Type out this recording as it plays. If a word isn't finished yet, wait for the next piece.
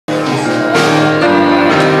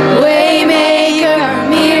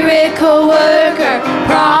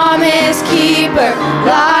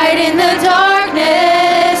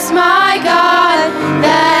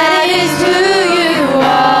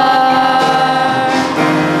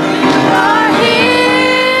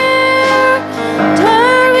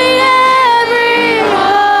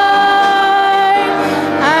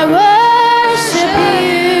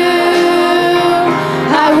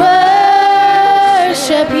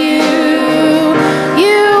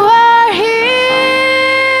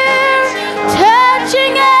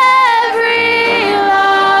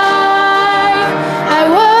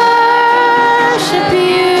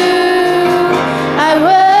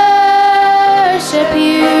worship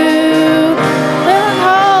you. We'll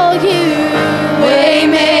call you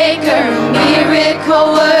Waymaker,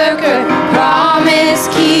 miracle worker, promise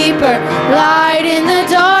keeper, light in the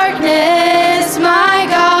darkness, my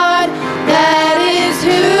God, that is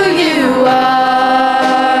who you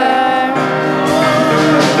are.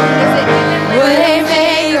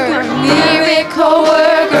 Waymaker, miracle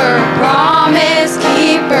worker, promise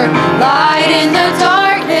keeper, light in the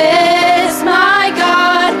darkness, my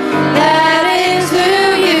God, that is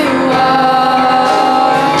who you are.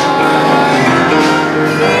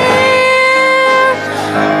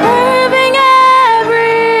 Moving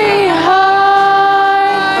every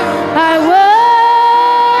heart, I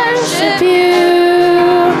worship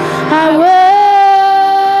you, I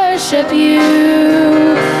worship you.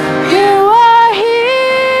 You are here,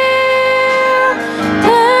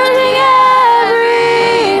 turning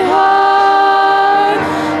every heart.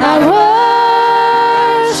 I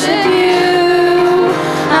worship you,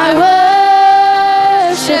 I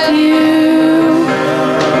worship you.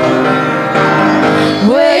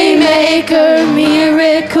 Waymaker,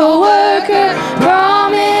 miracle worker,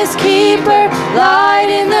 promise keeper, light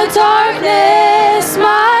in the darkness,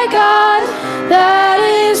 my God, that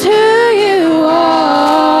is who you are.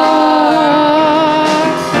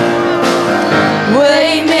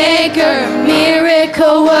 Waymaker,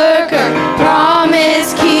 miracle worker,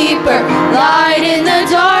 promise keeper, light in the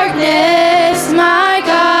darkness, my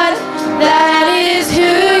God, that is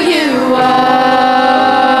who you are.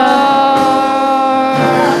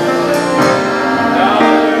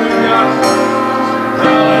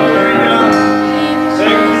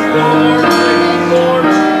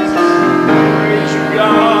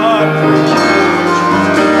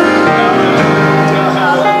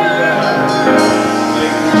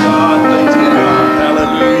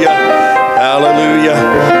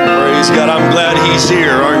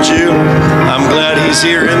 He's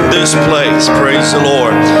here in this place. Praise the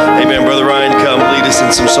Lord. Amen. Brother Ryan, come lead us in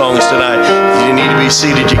some songs tonight. If you need to be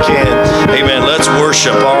seated, you can. Amen. Let's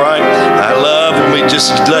worship, all right? I love when we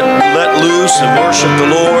just let loose and worship the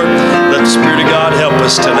Lord. Let the Spirit of God help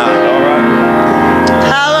us tonight, all right?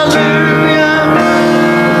 Hallelujah.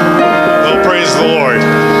 Well, praise the Lord.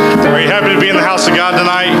 Are you happy to be in the house of God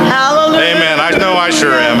tonight? Hallelujah. Amen. I know I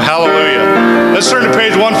sure am. Hallelujah. Let's turn to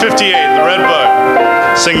page 158, the red book.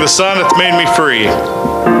 Sing "The Son Hath Made Me Free."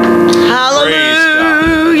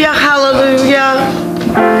 Hallelujah, hallelujah.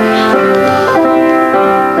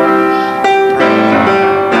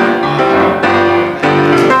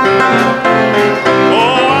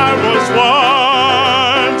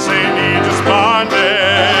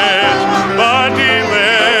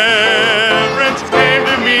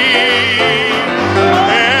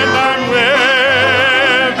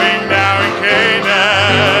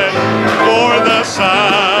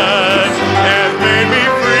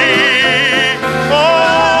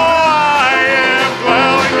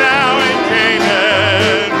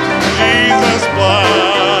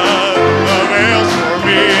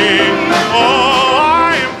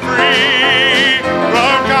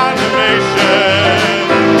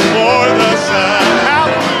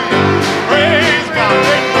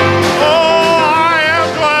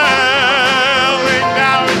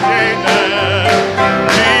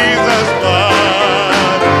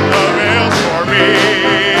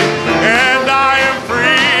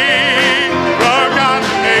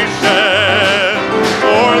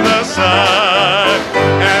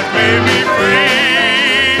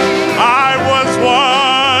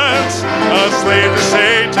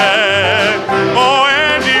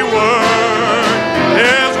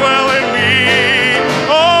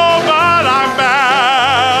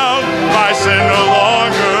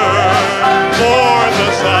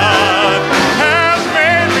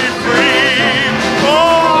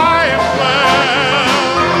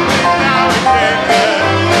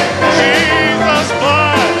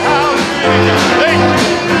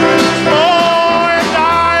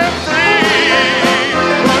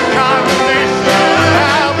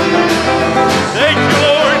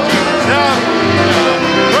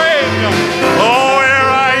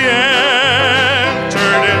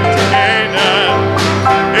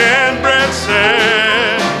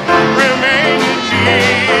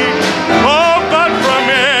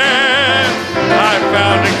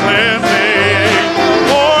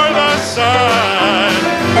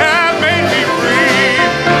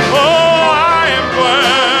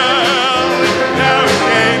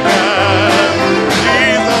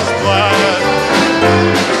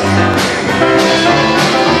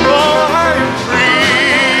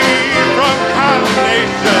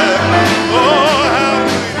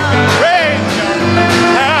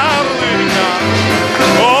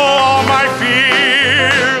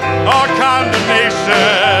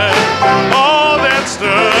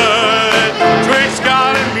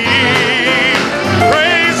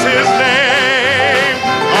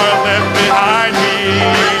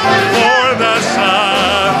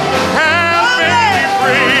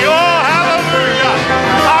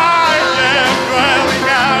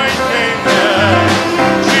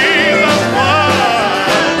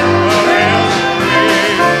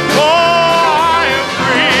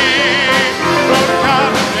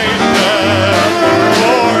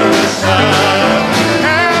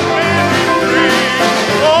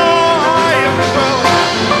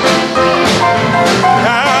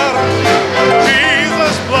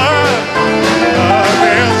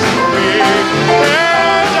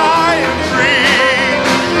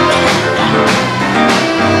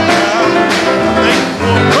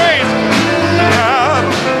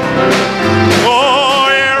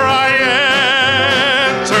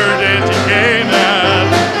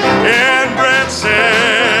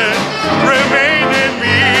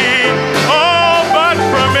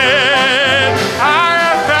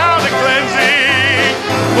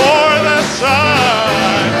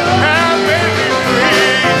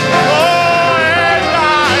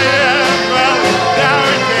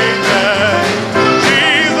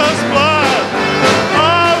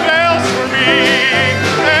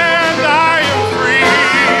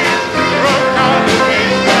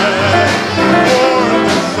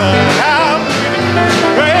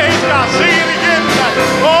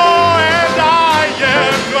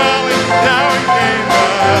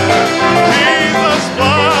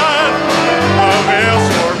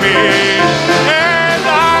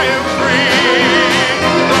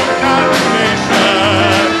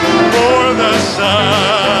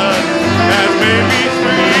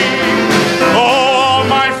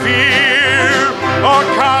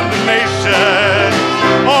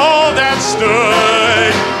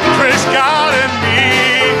 stood. Praise God in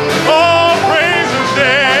me. Oh, praise His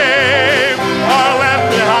name. Are left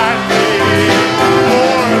behind me.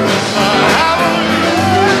 For the Son.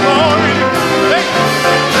 Hallelujah. Glory to God. Thank you.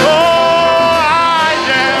 Oh, I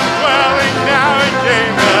am dwelling now in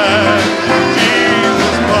Canaan.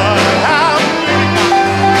 Jesus' blood. Hallelujah.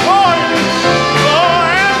 Glory. Oh,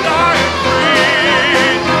 and I am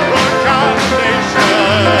free from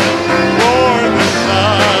condemnation. For the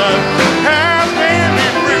Son has made me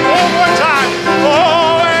free. One more time.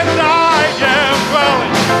 Oh, and I am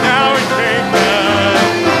dwelling now in Canaan.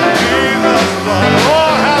 Jesus' blood.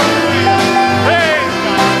 Oh, hallelujah. Praise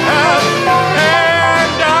God.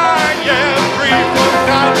 And I am free from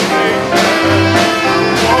condemnation.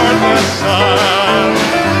 For the Son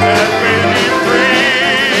has made me free.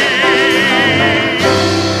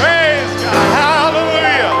 Praise God.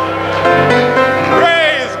 Hallelujah.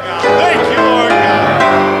 Praise God. Thank you, Lord God.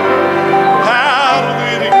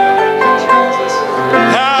 Hallelujah.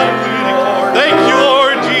 Hallelujah. Thank you,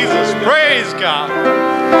 Lord Jesus. Praise God.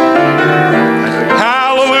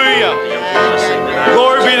 Hallelujah.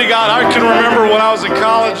 Glory be to God. I can remember when I was in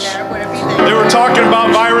college, they were talking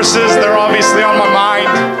about viruses. They're obviously on my mind.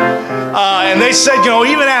 And they said,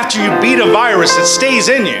 even after you beat a virus, it stays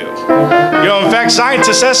in you. In fact,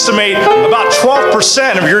 scientists estimate about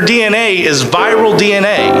 12% of your DNA is viral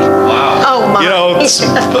DNA. Wow. Oh, my.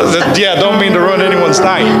 Yeah, don't mean to ruin anyone's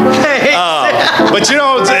night. But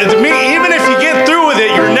even if you get through with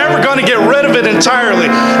it, you're never going to get rid of it entirely.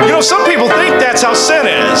 Some people think that's how sin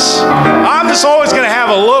is. I'm just always going to have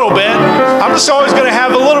a little bit. I'm just always going to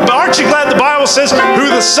have a little bit. Aren't you glad the Bible says, who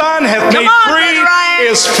the Son hath made free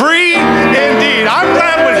is free indeed. I'm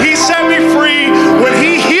glad when He set me free, when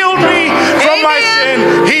He healed me from my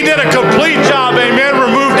sin, He did a complete job. Amen.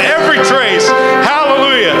 Removed every trace.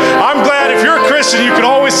 Hallelujah. I'm glad if you're a Christian, you can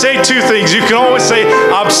always say two things. You can always say,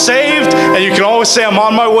 I'm saved, and you can always say, I'm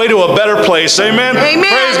on my way to a better place. Amen. Amen.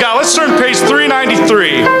 Praise God. Let's turn to page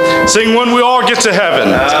 393. Sing When We All Get to Heaven.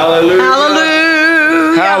 Hallelujah.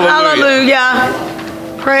 Hallelujah. Hallelujah.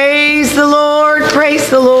 Hallelujah. Praise the Lord. Praise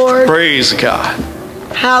the Lord. Praise God.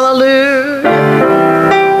 Hallelujah.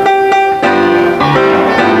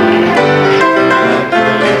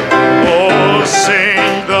 Oh,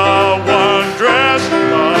 sing the wondrous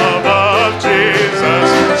love of Jesus.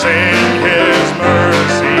 Sing His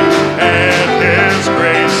mercy and His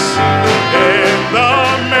grace. In the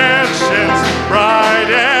mansions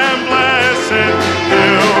bright and blessed,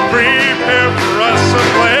 He'll prepare for us a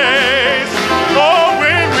place. Oh,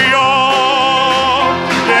 when we all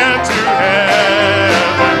get to heaven,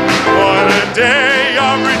 what a day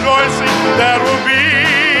of rejoicing that will be.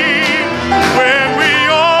 When we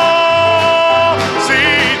all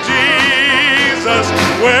see Jesus,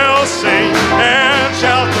 we'll sing and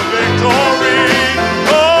shout the victory.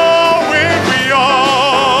 Oh, when we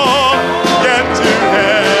all get to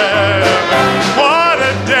heaven, what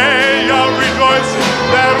a day of rejoicing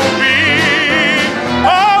that will be.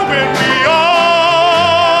 Oh, when we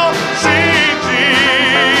all see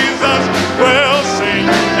Jesus, we'll sing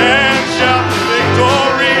and shout the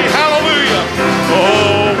victory. Hallelujah.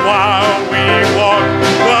 Oh, while we walk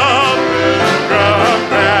the pilgrim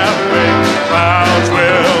pathway, clouds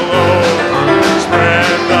will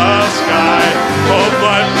overspread the sky. Oh,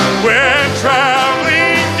 but when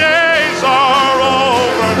traveling days are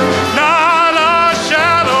over, not a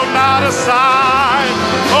shadow, not a sign.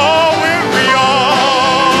 Oh, when we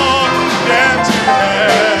all get to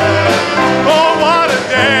heaven, oh, what a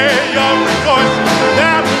day of rejoicing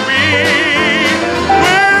that will be.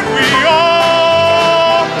 When we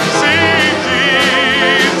all see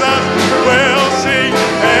Jesus, we'll sing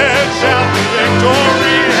and shout the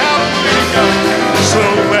victory. Hallelujah. So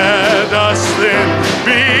let us then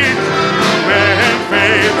be true and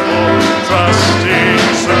faithful, trusting,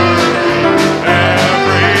 serving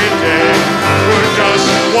every day. For just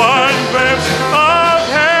one glimpse of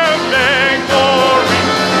heaven and glory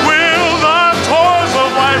will the toils of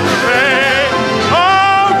life repay.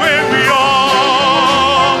 Oh, when we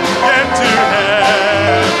all get to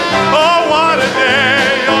heaven, oh, what a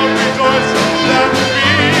day of rejoicing that will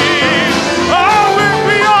be. Oh, when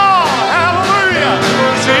we all, hallelujah,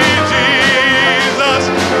 see Jesus,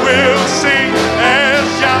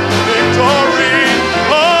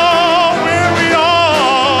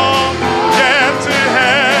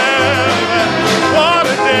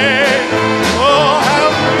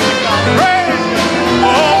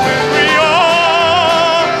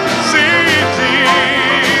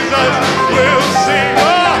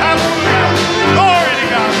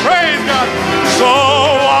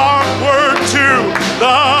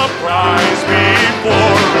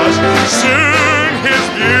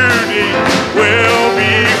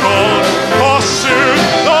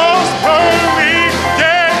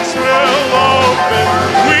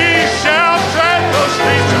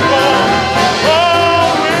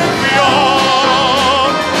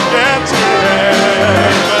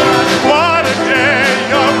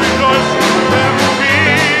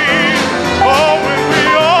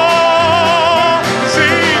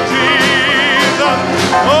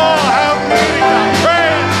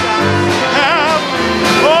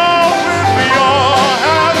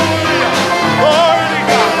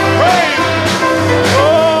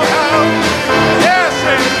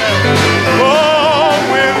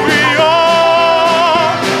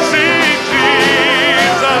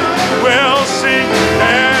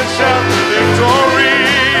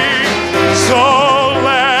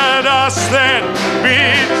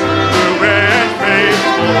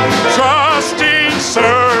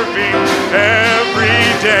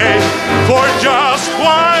 For just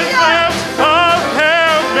one glimpse of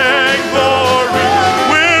heaven glory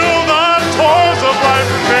will the toils of life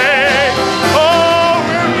repay. Oh,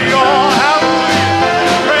 when we all hallelujah,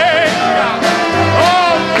 praise God.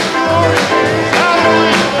 Oh, the glory days,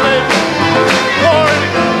 hallelujah, glory to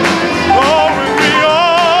God. Oh, when we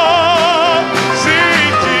all see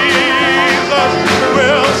Jesus,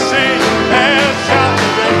 we'll sing and shout the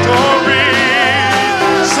victory.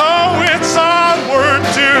 So it's onward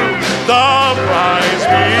to the prize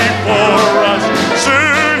before us.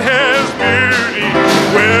 Soon His beauty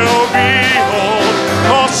will behold.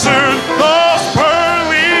 Oh, soon those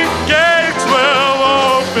pearly gates will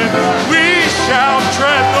open. We shall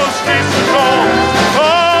tread those streets of gold.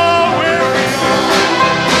 Oh,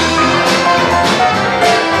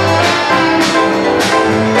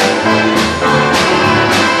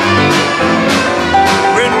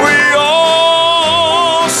 when we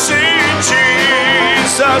all see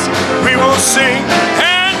Jesus, we will sing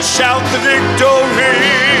and shout the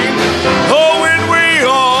victory. Oh, when we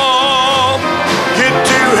all get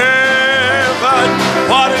to heaven,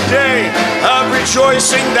 what a day of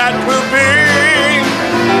rejoicing that will be.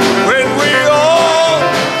 When we all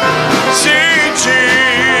see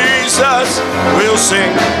Jesus, we'll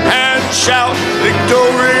sing and shout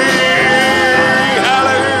victory.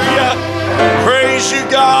 Hallelujah. Praise you,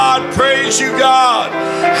 God. Praise you, God.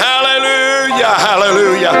 Hallelujah.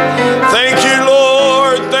 Hallelujah. Thank you,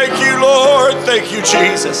 Lord. Thank you, Lord. Thank you,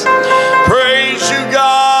 Jesus. Praise you,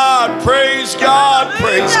 God. Praise God.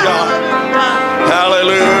 Praise God.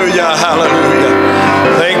 Hallelujah. Hallelujah.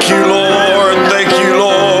 Thank you, Lord. Thank you,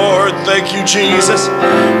 Lord. Thank you, Jesus.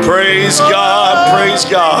 Praise God. Praise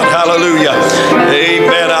God. Hallelujah.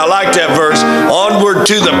 Amen. I like that verse. Onward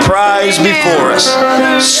to the prize before us.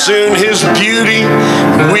 Soon His beauty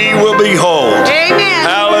we will behold. Amen.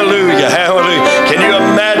 Hallelujah. Hallelujah. Can you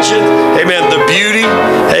imagine, amen, the beauty,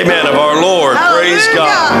 amen, of our Lord? Praise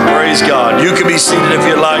God. Praise God. You can be seated if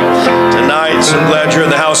you like tonight. So glad you're in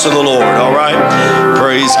the house of the Lord. All right.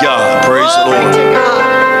 Praise God. Praise the Lord.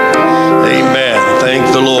 Amen.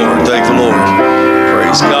 Thank the Lord. Thank the Lord.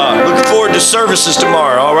 Praise God. Looking forward to services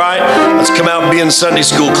tomorrow, all right? Let's come out and be in Sunday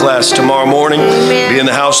school class tomorrow morning. Amen. Be in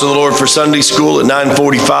the house of the Lord for Sunday school at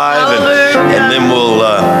 9:45. And then we'll,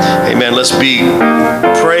 amen, let's be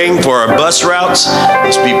praying for our bus routes.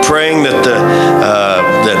 Let's be praying that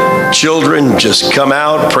that children just come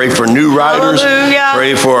out. Pray for new riders. Hallelujah.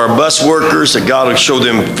 Pray for our bus workers, that God will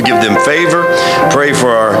give them favor. Pray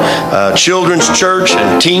for our children's church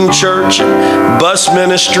and teen church and bus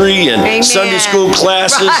ministry and Amen. Sunday school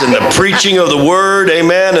classes and the Right. preaching of the word,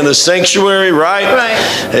 amen, in the sanctuary, right? Right.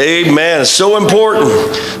 Amen. It's so important.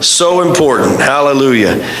 So important.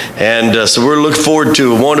 Hallelujah. And so we're looking forward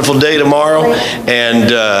to a wonderful day tomorrow.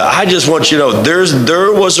 And I just want you to know,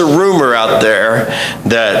 there was a rumor out there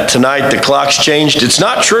that tonight the clock's changed. It's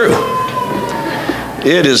not true.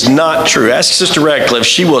 It is not true. Ask Sister Radcliffe.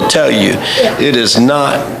 She will tell you it is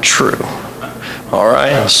not true. All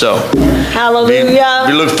right? So, Hallelujah.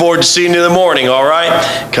 we look forward to seeing you in the morning, all right?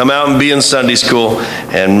 Come out and be in Sunday school,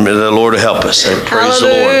 and the Lord will help us. And praise the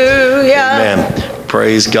Lord. Hallelujah. Amen.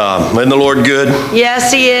 Praise God. Isn't the Lord good?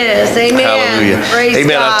 Yes, He is. Amen. Hallelujah. Praise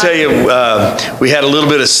Amen. God. I'll tell you, we had a little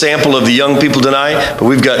bit of sample of the young people tonight, but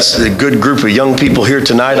we've got a good group of young people here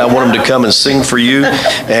tonight. I want them to come and sing for you,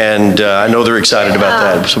 and I know they're excited about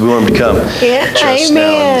that, so we want them to come. Yeah, just now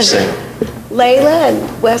amen. and sing. Layla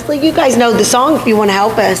and Wesley, you guys know the song if you want to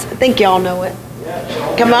help us. I think y'all know it.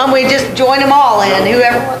 Come on, we just join them all in,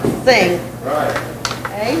 whoever wants to sing. Right.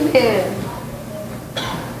 Amen.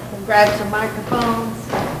 We'll grab some microphones.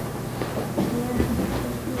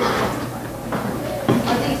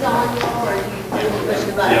 Are these on y'all or do you push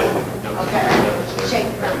the button? Okay. Shake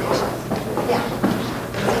the foundation. Yeah.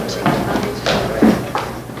 Shake the foundation.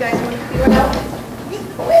 You guys want to do it out?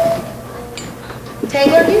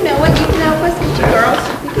 Taylor, you know it. You can help us. Get you girls.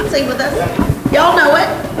 You can sing with us. Y'all know it.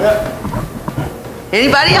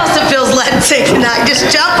 Anybody else that feels led to sing tonight, just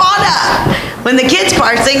jump on up. When the kids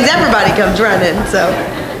part sings, everybody comes running. So,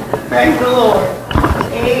 praise the Lord.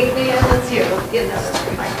 Amen. Let's hear. Let's get this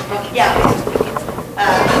microphone. Yeah.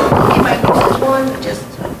 You might use one.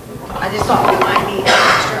 I just thought we might need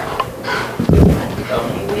extra.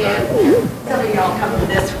 Amen. Some of y'all come to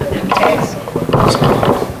this with them texts.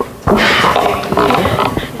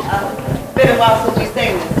 Been a while since we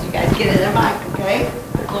sang this. You guys get in the mic, okay?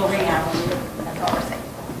 A little ring out on you. That's all we're saying.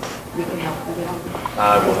 We can help you get on. I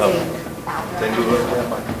will help.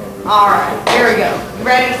 All right, here we go. You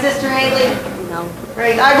ready, Sister Haley? No.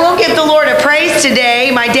 Praise. I will give the Lord a praise today.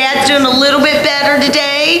 My dad's doing a little bit better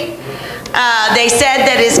today. They said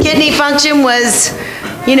that his kidney function was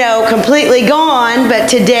completely gone, but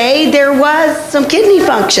today there was some kidney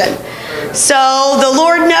function. So the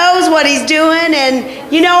Lord knows what He's doing, and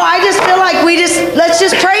I just feel like let's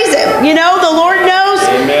just praise Him. The Lord knows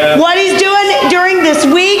what He's doing during this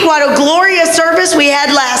week. What a glorious service we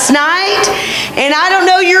had last night. And I don't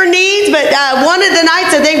know your needs, but one of the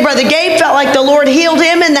nights I think Brother Gabe felt like the Lord healed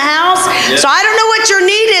him in the house. Yeah. So I don't know what your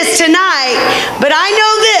need is tonight, but I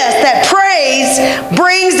know this, that praise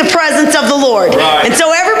brings the presence of the Lord. Right. And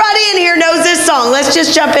so everybody in here knows this song. Let's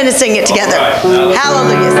just jump in and sing it together. Right.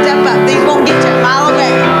 Hallelujah. Step up. These won't get you a mile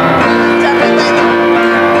away. Step up, thank you.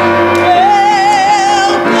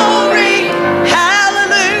 Well, glory,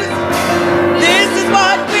 hallelujah. This is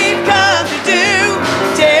what we've come to do.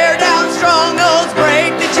 Tear down strongholds,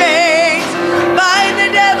 break the chains, bind the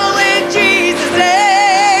devil in Jesus'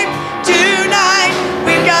 name. Tonight,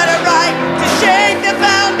 we've got a right to shake the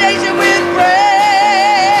foundation with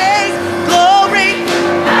praise. Glory,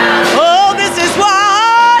 oh, this is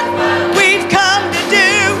what we've come to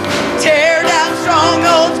do. Tear down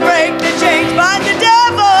strongholds,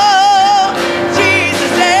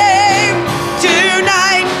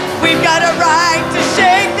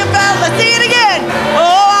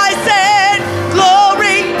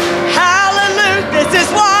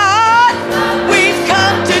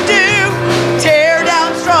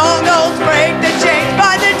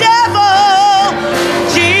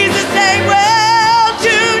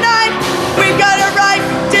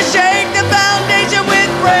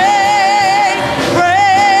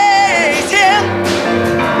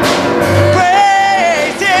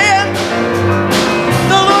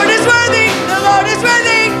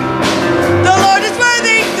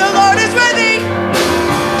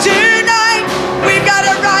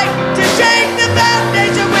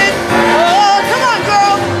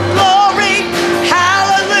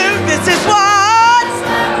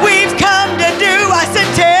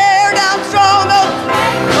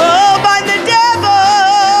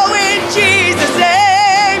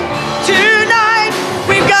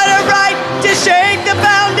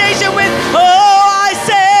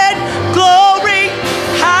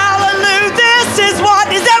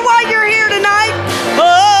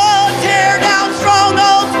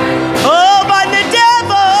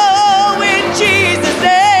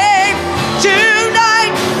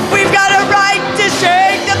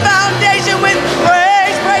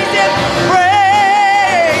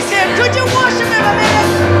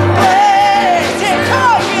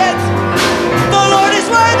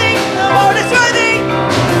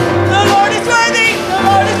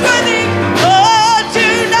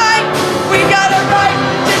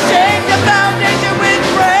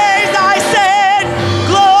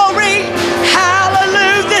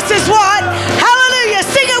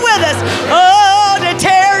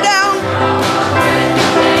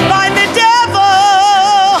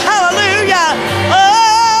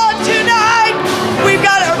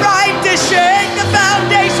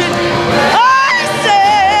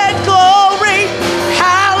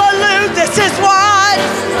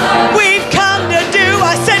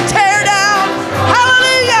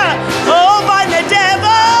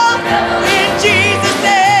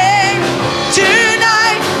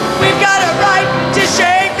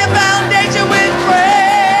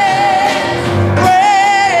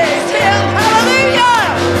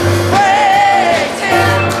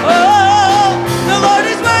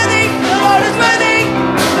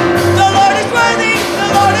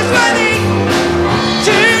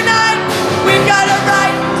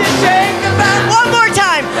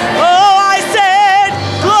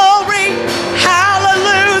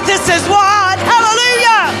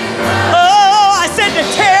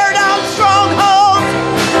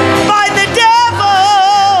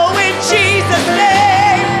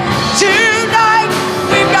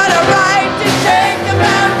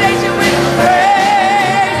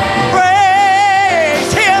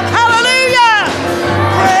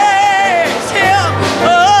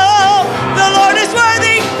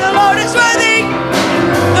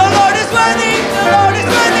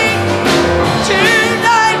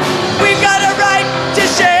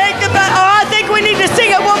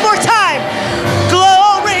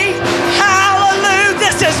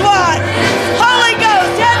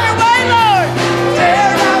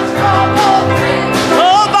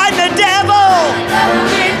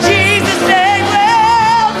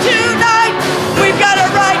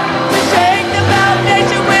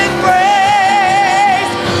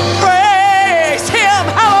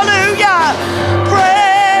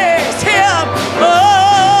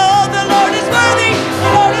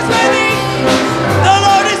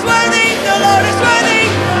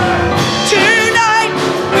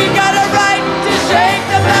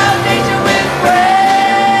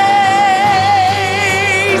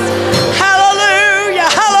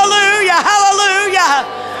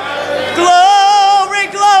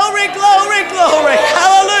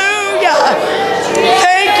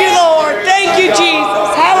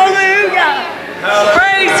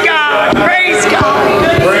 God. Praise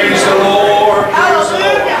God. Praise the Lord.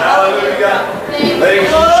 Hallelujah. Hallelujah. Thank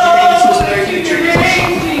you, Jesus. Thank you,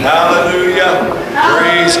 Jesus. Hallelujah.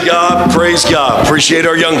 Praise God. Praise God. Appreciate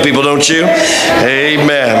our young people, don't you?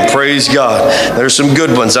 Amen. Praise God. There's some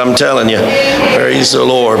good ones, I'm telling you. Praise the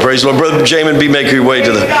Lord. Praise the Lord. Brother Jamin, be making your way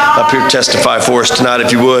to the up here, testify for us tonight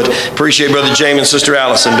if you would. Appreciate Brother Jamin and Sister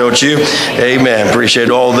Allison, don't you? Amen. Appreciate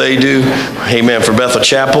all they do. Amen. For Bethel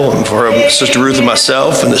Chapel and for Sister Ruth and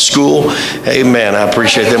myself and the school. Amen. I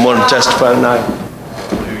appreciate them wanting to testify tonight.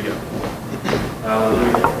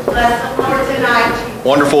 Hallelujah. Bless the Lord tonight.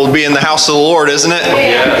 Wonderful to be in the house of the Lord, isn't it?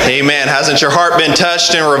 Yes. Amen. Hasn't your heart been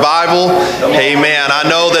touched in revival? Amen. I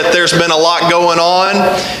know that there's been a lot going on,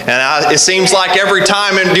 and it seems like every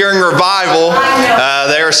time during revival,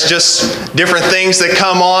 there's just different things that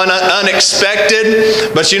come on unexpected.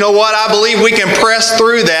 But you know what? I believe we can press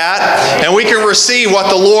through that, and we can receive what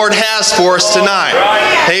the Lord has for us tonight.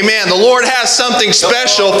 Amen. The Lord has something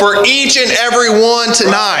special for each and every one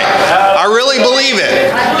tonight. I really believe it.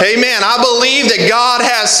 Amen. I believe that God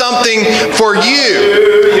has something for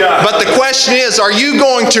you. But the question is, are you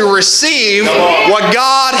going to receive what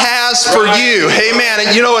God has for you? Amen.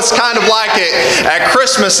 And you know, it's kind of like at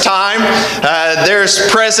Christmas time, there's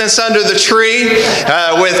presents under the tree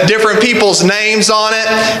with different people's names on it.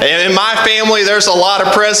 And in my family, there's a lot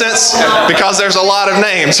of presents because there's a lot of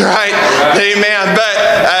names, right? Amen.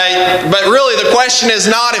 But really, the question is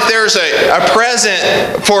not if there's a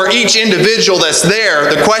present for each individual that's there.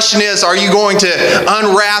 The question is, are you going to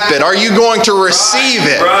unwrap it? Are you going to receive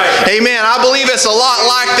it? Amen. I believe it's a lot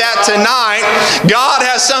like that tonight. God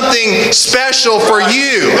has something special for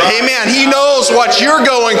you. Amen. He knows what you're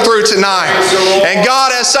going through tonight. And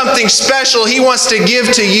God has something special He wants to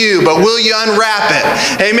give to you. But will you unwrap it?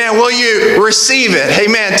 Amen. Will you receive it?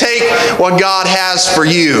 Amen. Take what God has for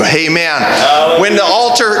you. Amen. When the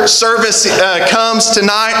altar service comes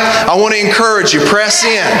tonight, I want to encourage you. Press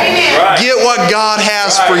in. Get what God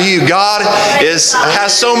has for you. God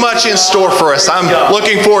has so much in store for us. I'm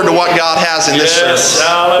looking forward to what God has in this service.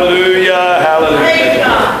 Hallelujah.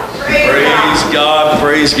 Hallelujah. Praise God.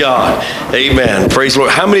 Praise God. Amen. Praise the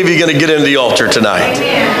Lord. How many of you are going to get into the altar tonight?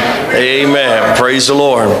 Amen. Praise the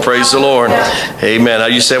Lord. Praise the Lord. Amen. Now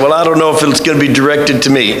you say, well, I don't know if it's going to be directed to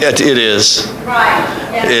me. It is.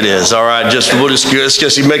 It is. All right. We'll just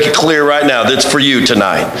make it clear right now that it's for you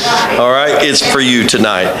tonight. All right. It's for you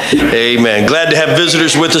tonight. Amen. Glad to have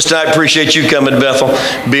visitors with us tonight. Appreciate you coming, Bethel,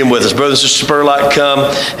 being with us. Brothers and sisters, Spurlock, come.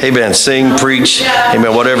 Amen. Sing, preach.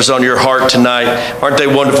 Amen. Whatever's on your heart tonight. Aren't they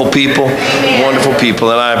wonderful people? Wonderful people.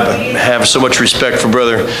 And I have so much respect for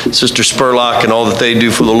Brother and Sister Spurlock and all that they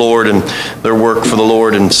do for the Lord and their work for the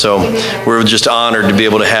Lord. And so we're just honored to be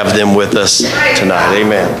able to have them with us tonight.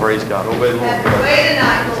 Amen. Praise God. Obey the Lord.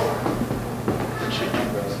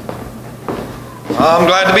 I'm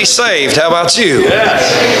glad to be saved. How about you?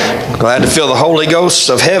 Yes. Glad to feel the Holy Ghost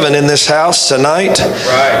of heaven in this house tonight.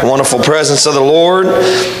 Right. Wonderful presence of the Lord.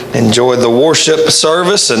 Enjoyed the worship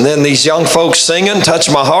service and then these young folks singing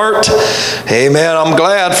touched my heart. Amen. I'm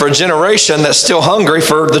glad for a generation that's still hungry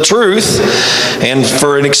for the truth and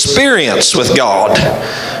for an experience with God.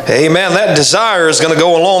 Amen. That desire is going to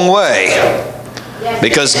go a long way.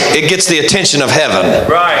 Because it gets the attention of heaven.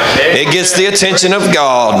 Right. It gets the attention of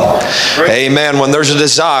God. Amen. When there's a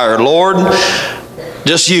desire, Lord,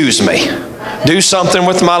 just use me. Do something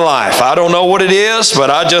with my life. I don't know what it is,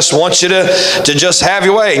 but I just want you to just have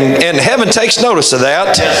your way. And heaven takes notice of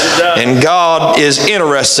that. And God is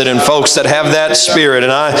interested in folks that have that spirit.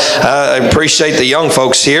 And I appreciate the young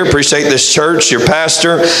folks here. Appreciate this church, your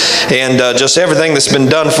pastor, and just everything that's been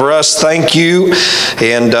done for us. Thank you.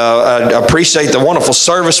 And I appreciate the wonderful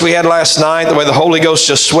service we had last night, the way the Holy Ghost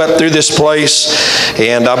just swept through this place.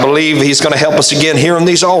 And I believe He's going to help us again here on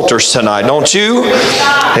these altars tonight. Don't you?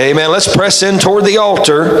 Amen. Let's press in toward the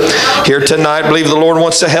altar here tonight. I believe the Lord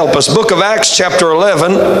wants to help us. Book of Acts chapter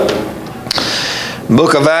 11.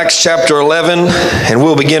 Book of Acts chapter 11, and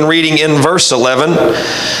we'll begin reading in verse 11.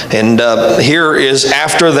 And here is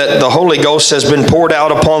after that the Holy Ghost has been poured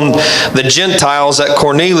out upon the Gentiles at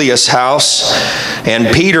Cornelius' house,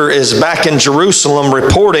 and Peter is back in Jerusalem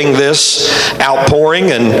reporting this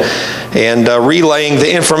outpouring and relaying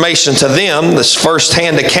the information to them, this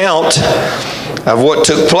first-hand account of what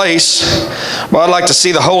took place. Well, I'd like to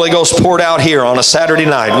see the Holy Ghost poured out here on a Saturday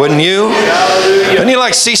night, wouldn't you? Wouldn't you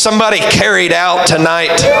like to see somebody carried out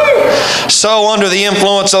tonight? So under the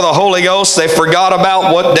influence of the Holy Ghost, they forgot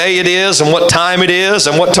about what day it is and what time it is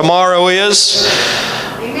and what tomorrow is.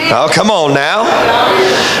 Oh, come on now.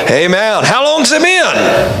 Amen. How long's it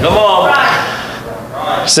been? Come on.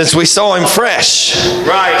 Since we saw him fresh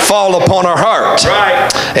fall upon our heart.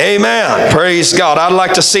 Amen. Praise God. I'd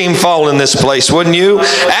like to see him fall in this place, wouldn't you?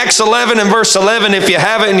 Acts 11 and verse 11, if you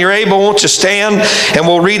have it and you're able, won't you stand and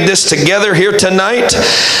we'll read this together here tonight.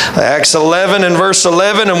 Acts 11 and verse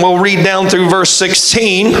 11, and we'll read down through verse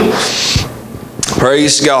 16.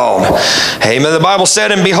 Praise God. Amen. The Bible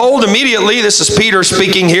said, and behold, immediately, this is Peter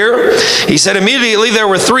speaking here, he said, immediately there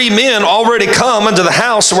were 3 men already come unto the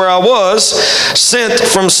house where I was, sent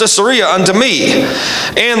from Caesarea unto me.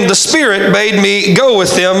 And the Spirit bade me go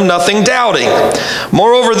with them, nothing doubting.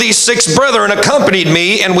 Moreover, these 6 brethren accompanied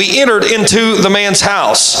me, and we entered into the man's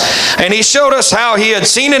house. And he showed us how he had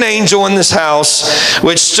seen an angel in this house,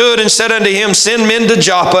 which stood and said unto him, send men to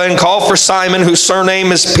Joppa, and call for Simon, whose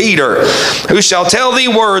surname is Peter, who shall tell thee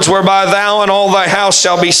words whereby thou and all thy house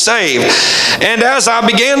shall be saved. And as I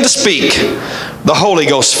began to speak, the Holy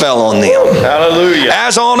Ghost fell on them. Hallelujah.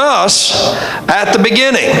 As on us at the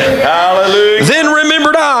beginning. Hallelujah. Then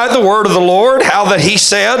remembered I the word of the Lord, how that he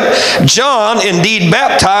said, John indeed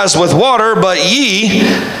baptized with water, but ye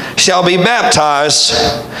shall be baptized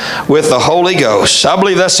with the Holy Ghost. I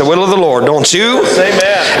believe that's the will of the Lord, don't you?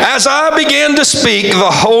 Amen. As I began to speak,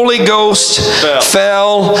 the Holy Ghost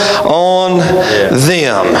fell on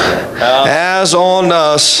them, as on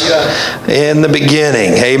us in the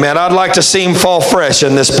beginning. Amen. I'd like to see him fall fresh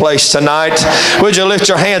in this place tonight. Would you lift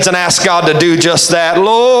your hands and ask God to do just that?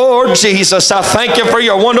 Lord Jesus, I thank you for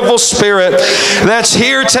your wonderful Spirit that's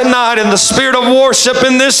here tonight, in the spirit of worship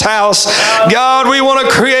in this house. God, we want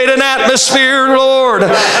to create an atmosphere, Lord,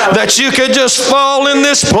 that you could just fall in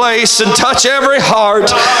this place and touch every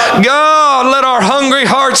heart. God, let our hungry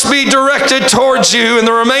hearts be directed towards you in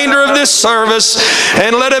the remainder of this service,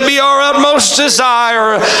 and let it be our utmost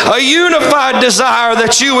desire, a unified desire,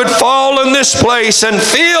 that you would fall in this place and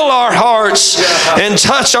fill our hearts and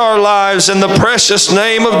touch our lives. In the precious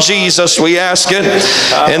name of Jesus, we ask it.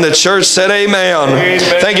 And the church said amen.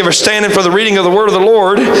 Thank you for standing for the reading of the word of the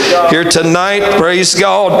Lord here tonight. Praise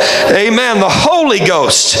God. Amen. The Holy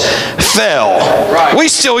Ghost fell. We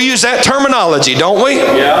still use that terminology, don't we?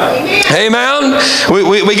 Amen.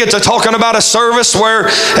 We get to talking about a service where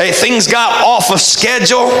things got off of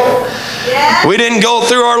schedule. We didn't go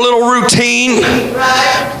through our little routine.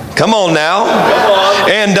 Come on now.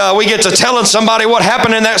 And we get to telling somebody what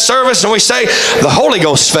happened in that service, and we say, the Holy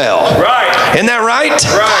Ghost fell. Isn't that right?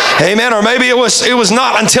 Amen. Or maybe it was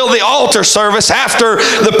not until the altar service, after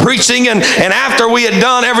the preaching and after we had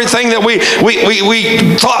done everything that we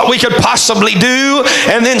thought we could possibly do,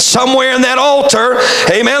 and then somewhere in that altar,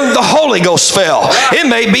 amen, the Holy Ghost fell. It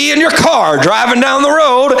may be in your car driving down the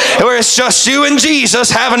road where it's just you and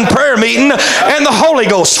Jesus having prayer meeting, and the Holy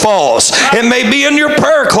Ghost falls. It may be in your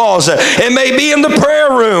prayer closet. It may be in the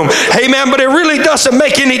prayer room. Amen. But it really doesn't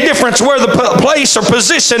make any difference where the place or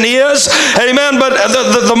position is. Amen. But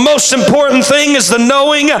the most important thing is the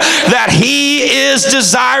knowing that he is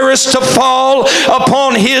desirous to fall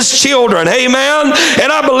upon his children. Amen.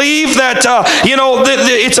 And I believe that,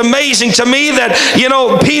 it's amazing to me that,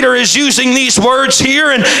 Peter is using these words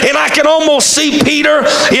here, and I can almost see Peter,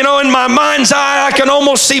 in my mind's eye, I can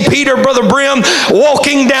almost see Peter, Brother Brimm,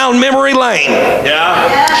 walking down memory lane.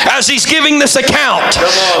 As he's giving this account,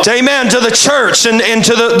 amen, to the church and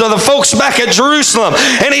to the folks back at Jerusalem.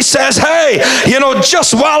 And he says, hey,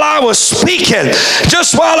 just while I was speaking,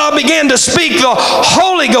 just while I began to speak, the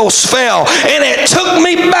Holy Ghost fell. And it took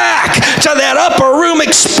me back to that upper room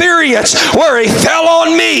experience where he fell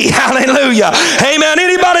on me. Hallelujah. Amen.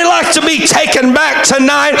 Anybody like to be taken back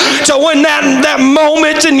tonight to when that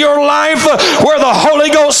moment in your life where the Holy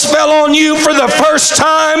Ghost fell on you for the first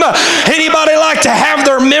time? Anybody like to have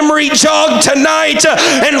their memory jogged tonight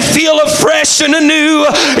and feel afresh and anew,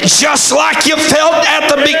 just like you felt at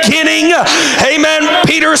the beginning? Amen.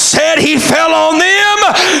 Peter said he fell on them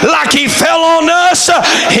like he fell on us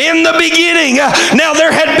in the beginning. Now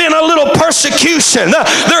there had been a little persecution.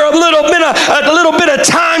 There had a little bit of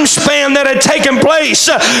time span that had taken place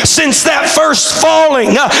since that first falling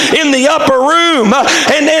in the upper room,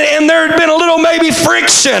 and there had been a little maybe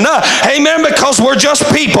friction. Amen. Because we're just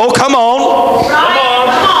people. Come on.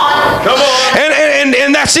 Come on.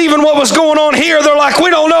 And that's even what was going on here. They're like, we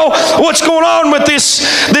don't know what's going on with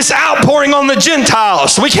this outpouring on the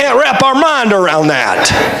Gentiles. We can't wrap our mind around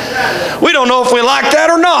that. We don't know if we like that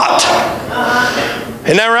or not.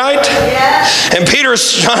 Isn't that right? Yeah. And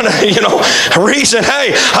Peter's trying to, reason,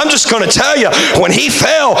 hey, I'm just going to tell you, when he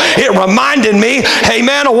fell, it reminded me,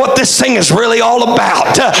 amen, of what this thing is really all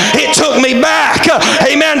about. It took me back,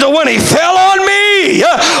 amen, to when he fell on me.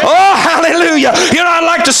 Oh, hallelujah. I'd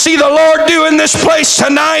like to see the Lord doing this place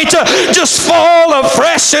tonight just fall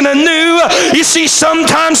afresh and anew. You see,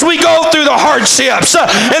 sometimes we go through the hardships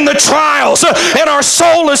and the trials, and our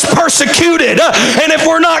soul is persecuted. And if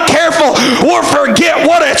we're not careful, we'll forget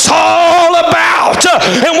what it's all about.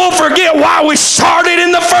 And we'll forget why we started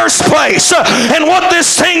in the first place and what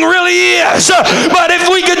this thing really is. But if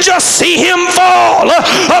we could just see Him fall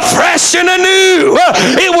afresh and anew,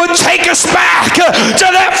 it would take us back to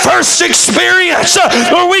that first experience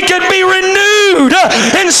where we could be renewed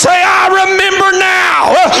and say, I remember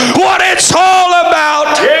now what it's all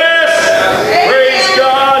about. Yes. Praise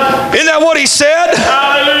God. Isn't that what He said?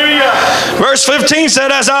 Hallelujah. Verse 15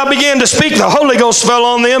 said, as I began to speak, the Holy Ghost fell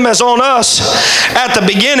on them as on us at the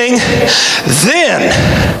beginning. Then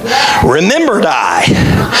remembered I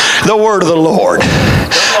the word of the Lord,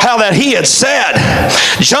 how that He had said,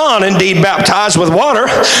 John indeed baptized with water,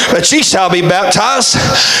 but ye shall be baptized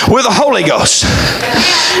with the Holy Ghost.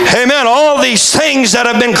 Amen. All these things that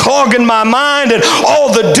have been clogging my mind, and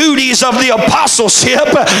all the duties of the apostleship,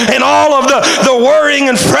 and all of the worrying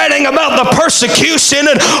and fretting about the persecution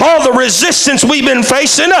and all the resistance we've been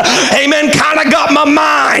facing, amen, kind of got my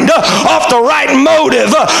mind off the right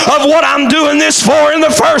motive of what I'm doing this for in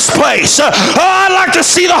the first place. I'd like to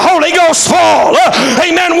see the Holy Ghost fall,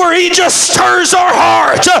 amen, where He just stirs our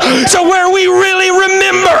heart to where we really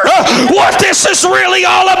remember what this is really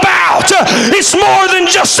all about. It's more than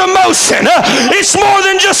just emotion. It's more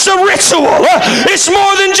than just a ritual. It's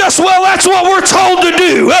more than just, well, that's what we're told to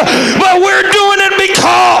do. But we're doing it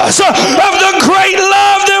because of the great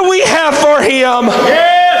love that we have for Him.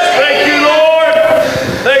 Yes. Thank you, Lord.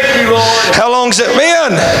 Thank you, Lord. How long's it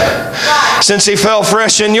been since He fell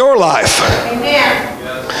fresh in your life? Amen.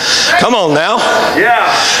 Come on now. Yeah.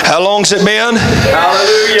 How long's it been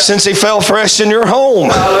Hallelujah. since He fell fresh in your home?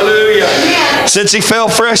 Hallelujah. Since He fell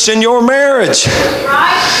fresh in your marriage?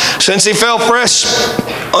 Since He fell fresh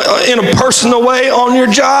in a personal way on your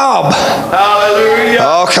job? Hallelujah.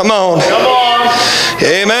 Oh, come on. Come on.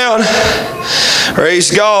 Amen. Praise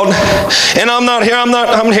God. And I'm not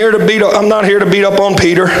here to beat up on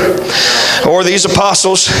Peter or these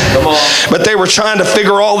apostles. Come on. But they were trying to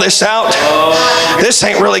figure all this out. This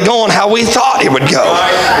ain't really going how we thought it would go.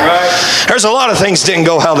 Right. There's a lot of things didn't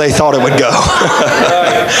go how they thought it would go.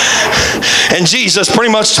 And Jesus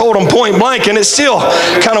pretty much told them point blank, and it still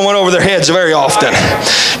kind of went over their heads very often.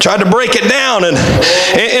 Tried to break it down,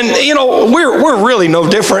 and you know, we're really no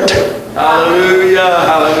different. Hallelujah.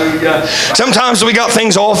 Hallelujah. Sometimes we got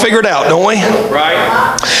things all figured out, don't we?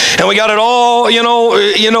 Right. And we got it all, you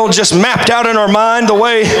know, just mapped out in our mind the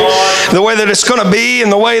way that it's going to be,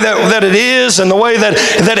 and the way that it is, and the way that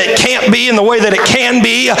it can't be, and the way that it can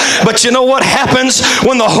be. But you know what happens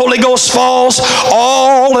when the Holy Ghost falls?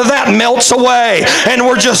 All of that melts away, and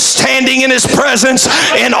we're just standing in His presence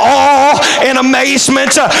in awe and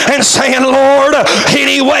amazement, and saying, Lord,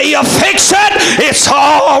 any way you fix it, it's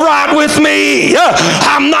all right with me.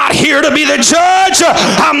 I'm not here to be the judge.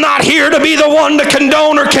 I'm not here to be the one to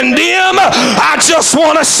condone or condemn. I just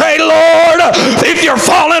want to say, Lord, if you're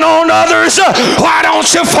falling on others, why don't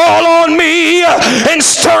you fall on me and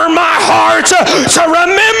stir my heart to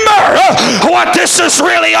remember what this is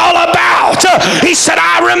really all about. He said,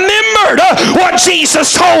 I remembered what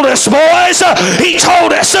Jesus told us, boys. He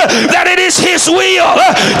told us that it is His will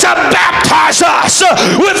to baptize us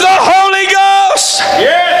with the Holy Ghost.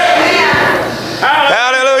 Yes.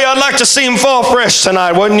 Hallelujah. I'd like to see Him fall fresh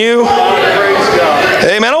tonight, wouldn't you? Praise God.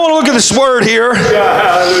 Amen. I want to look at this word here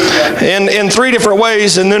in three different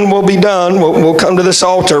ways, and then we'll be done. We'll come to this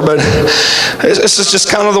altar, but this is just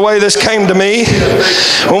kind of the way this came to me.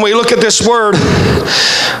 When we look at this word,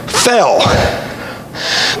 fell.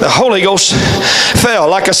 The Holy Ghost fell.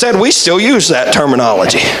 Like I said, we still use that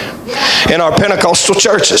terminology in our Pentecostal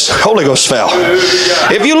churches. Holy Ghost fell.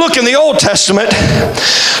 If you look in the Old Testament,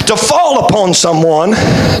 to fall upon someone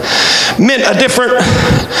meant a different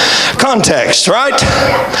context, right?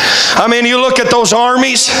 I mean, you look at those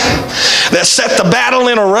armies that set the battle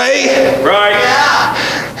in array. Right.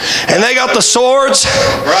 And they got the swords,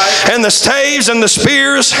 right, and the staves and the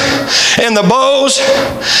spears and the bows,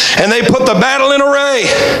 and they put the battle in array.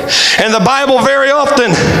 And the Bible very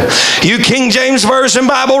often, you King James Version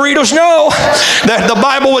Bible readers know that the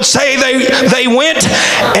Bible would say they went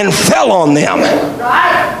and fell on them.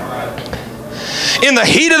 in the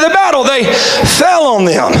heat of the battle, they fell on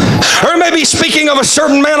them. Or maybe speaking of a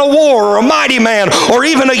certain man of war or a mighty man or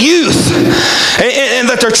even a youth, and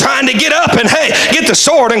that they're trying to get up and, hey, get the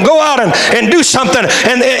sword and go out and do something.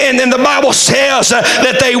 And the Bible says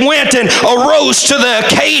that they went and arose to the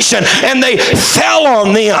occasion and they fell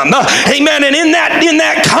on them. Amen. And in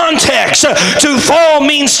that context, to fall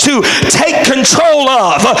means to take control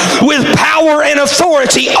of, with power and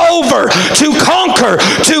authority over, to conquer,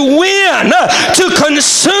 to win, to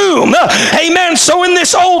consume. Amen. So in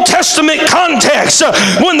this Old Testament context,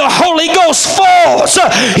 when the Holy Ghost falls,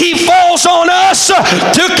 He falls on us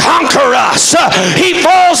to conquer us. He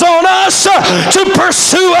falls on us to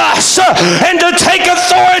pursue us and to take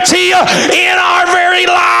authority in our very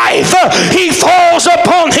life. He falls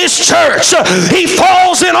upon His church. He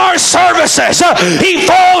falls in our services. He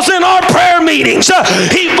falls in our prayer meetings.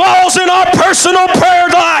 He falls in our personal prayer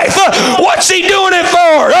life. What's He doing it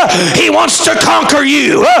for? He wants to conquer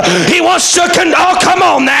you. He wants to, come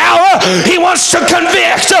on now. He wants to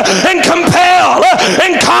convict and compel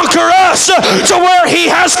and conquer us to where He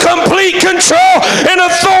has complete control and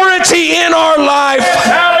authority in our life.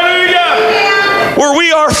 Hallelujah. Where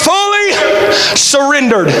we are fully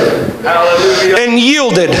surrendered. Hallelujah. And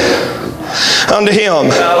yielded unto Him.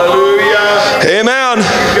 Hallelujah. Amen.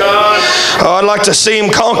 God. Oh, I'd like to see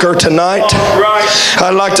Him conquer tonight. Right.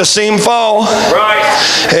 I'd like to see Him fall.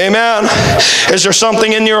 Right. Amen. Is there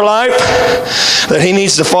something in your life that He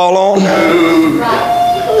needs to fall on?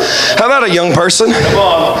 How about a young person? Come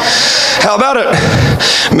on. How about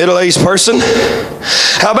a middle-aged person?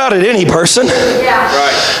 How about it any person? Yeah.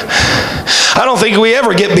 Right. I don't think we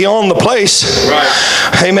ever get beyond the place,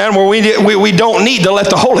 right, amen, where we don't need to let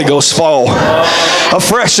the Holy Ghost fall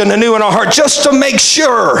afresh and anew in our heart, just to make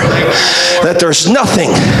sure that there's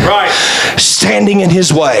nothing standing in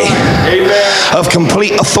His way of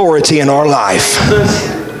complete authority in our life.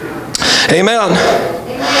 Amen.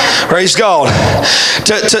 Praise God.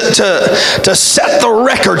 To set the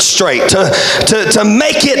record straight, to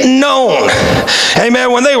make it known.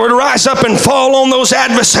 Amen. When they would rise up and fall on those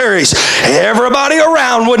adversaries, everybody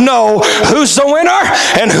around would know who's the winner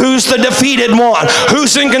and who's the defeated one,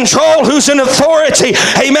 who's in control, who's in authority.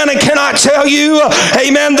 Amen. And can I tell you,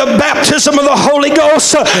 amen, the baptism of the Holy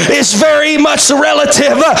Ghost is very much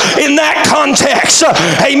relative in that context.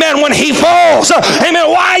 Amen. When He falls,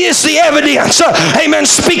 amen, why is the evidence? Amen.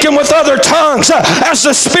 Speaking with other tongues as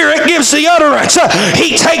the Spirit gives the utterance.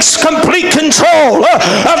 He takes complete control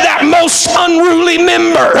of that most unruly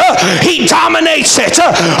member. He dominates it.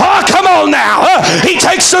 Oh, come on now. He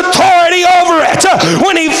takes authority over it.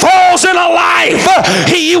 When He falls in a life,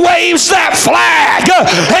 He waves that flag,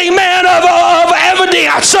 amen, of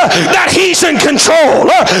evidence that He's in control,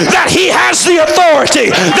 that He has the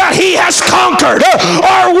authority, that He has conquered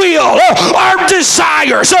our will, our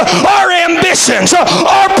desires, our ambitions,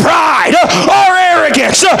 our pride, our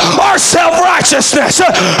arrogance, our self-righteousness.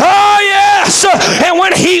 Oh, yes. And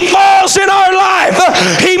when He falls in our life,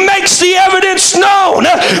 He makes the evidence known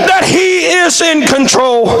that He is in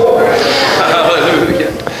control.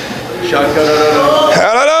 Hallelujah.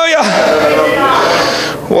 Hallelujah.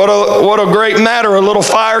 What a great matter a little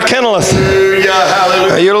fire kindleth.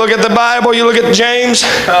 Hallelujah. You look at the Bible, you look at James.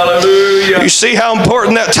 Hallelujah. You see how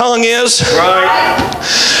important that tongue is.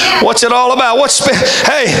 Right. What's it all about?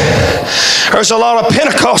 Hey, there's a lot of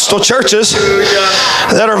Pentecostal churches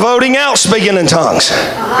that are voting out speaking in tongues.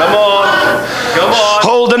 Come on. Come on.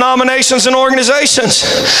 Whole denominations and organizations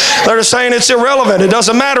that are saying it's irrelevant. It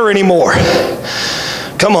doesn't matter anymore.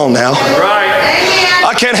 Come on now. Right.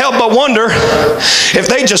 I can't help but wonder if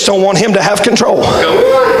they just don't want Him to have control.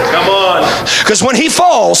 Come on. Because when He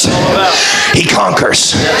falls, He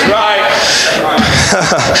conquers. That's right.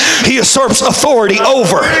 He usurps authority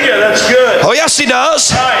over. Yeah, that's good. Oh, yes, He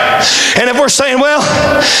does. Right. And if we're saying, well,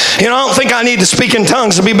 I don't think I need to speak in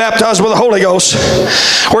tongues to be baptized with the Holy Ghost,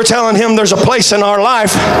 we're telling Him there's a place in our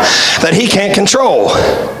life that He can't control.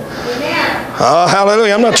 Oh,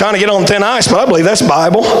 hallelujah. I'm not trying to get on thin ice, but I believe that's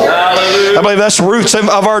Bible. Hallelujah. I believe that's the roots of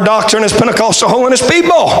our doctrine as Pentecostal holiness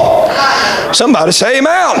people. Somebody say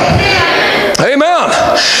amen. Amen.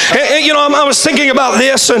 And, I was thinking about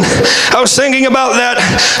this, and I was thinking about that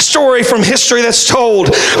story from history that's told.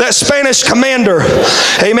 That Spanish commander,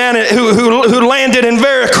 amen, who landed in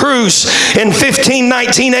Veracruz in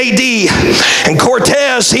 1519 AD. And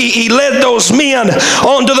Cortez, he led those men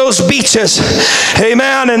onto those beaches.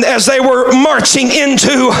 Amen. And as they were marching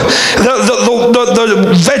into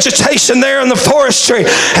the vegetation there in the forestry.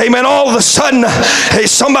 Amen. All of a sudden,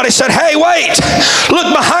 somebody said, hey, wait,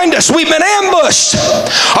 look behind us. We've been ambushed.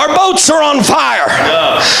 Our boats are on fire.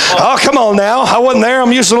 Oh, come on now. I wasn't there.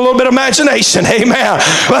 I'm using a little bit of imagination. Amen.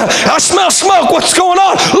 I smell smoke. What's going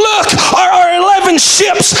on? Look, our 11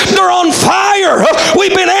 ships, they're on fire.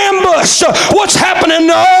 We've been ambushed. What's happening?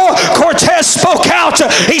 No. Cortez spoke out.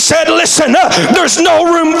 He said, listen, there's no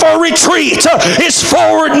room for retreat. It's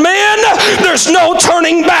forward, men. There's no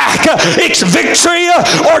turning back. It's victory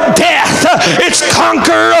or death. It's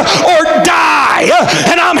conquer or die.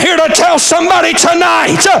 And I'm here to tell somebody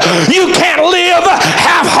tonight, you can't live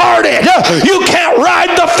half-hearted. You can't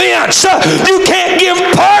ride the fence. You can't give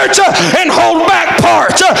part and hold back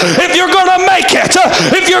part. If you're going to make it,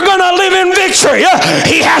 if you're going to live in victory,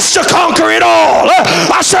 he has to conquer it all.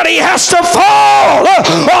 I said he has to fall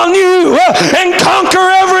on you and conquer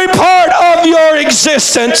every part of your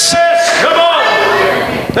existence. Come on.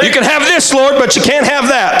 You can have this, Lord, but you can't have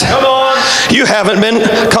that. Come on. You haven't been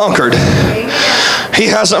conquered. He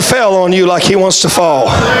hasn't fell on you like he wants to fall.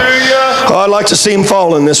 Oh, I'd like to see him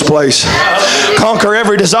fall in this place. Conquer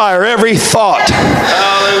every desire, every thought.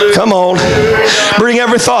 Come on. Bring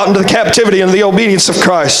every thought into the captivity and the obedience of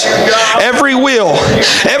Christ. Every will,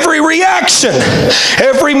 every reaction,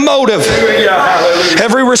 every motive,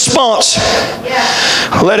 every response.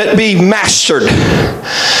 Let it be mastered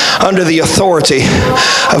under the authority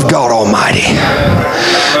of God Almighty.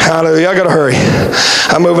 Hallelujah. I got to hurry.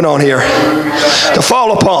 I'm moving on here. To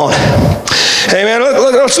fall upon. Amen.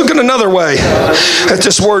 Let's look at another way that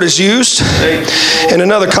this word is used in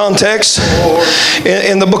another context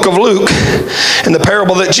in the book of Luke, in the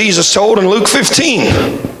parable that Jesus told in Luke 15.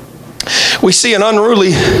 We see an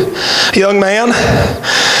unruly young man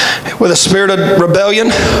with a spirit of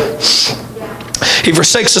rebellion. He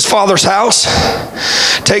forsakes his father's house,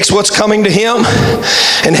 takes what's coming to him,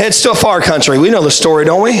 and heads to a far country. We know the story,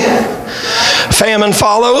 don't we? Famine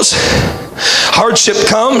follows. Hardship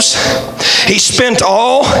comes. He spent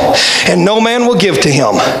all, and no man will give to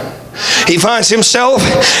him. He finds himself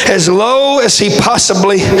as low as he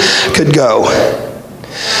possibly could go.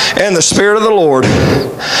 And the Spirit of the Lord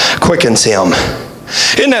quickens him.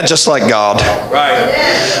 Isn't that just like God?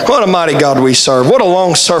 Right. What a mighty God we serve. What a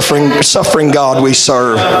long-suffering God we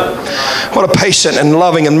serve. What a patient and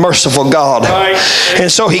loving and merciful God. Right. And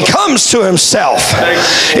so he comes to himself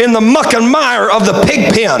in the muck and mire of the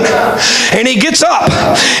pig pen. And he gets up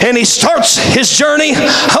and he starts his journey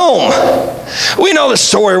home. We know the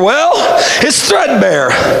story well. It's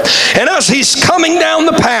threadbare. And as he's coming down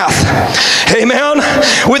the path, amen,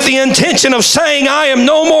 with the intention of saying, I am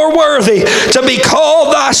no more worthy to be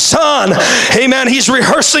called thy son. Amen. He's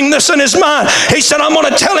rehearsing this in his mind. He said, I'm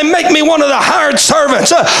going to tell him, make me one of the hired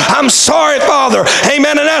servants. I'm sorry, Father.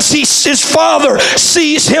 Amen. And as his father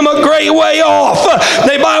sees him a great way off,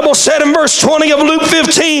 the Bible said in verse 20 of Luke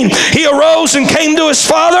 15, he arose and came to his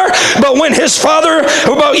father. But when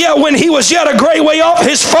when he was yet a great way off,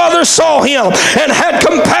 his father saw him and had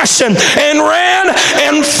compassion and ran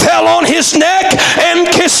and fell on his neck and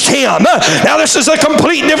kissed him. Now this is a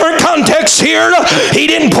complete different context here. He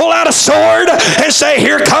didn't pull out a sword and say,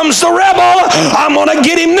 here comes the rebel. I'm going to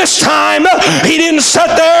get him this time. He didn't sit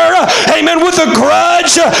there, amen, with a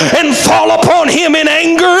grudge and fall upon him in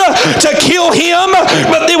anger to kill him.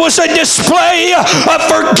 But it was a display of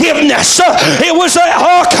forgiveness. It was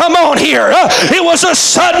come on here. It was a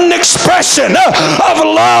sudden expression of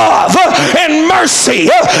love and mercy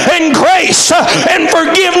and grace and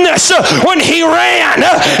forgiveness when he ran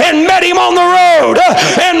and met him on the road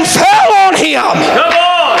and fell on him. Come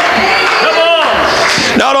on. Come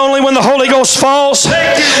on. Not only when the Holy Ghost falls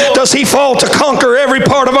does he fall to conquer every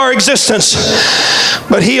part of our existence,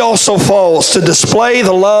 but he also falls to display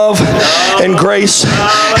the love and grace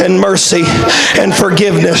and mercy and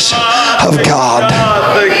forgiveness of God.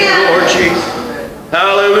 Thank you, Lord Jesus.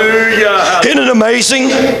 Hallelujah. Isn't it amazing?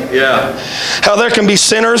 Yeah. How there can be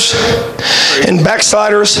sinners and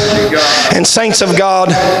backsliders and saints of God,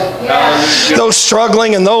 those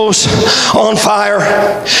struggling and those on fire.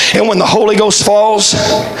 And when the Holy Ghost falls,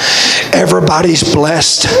 everybody's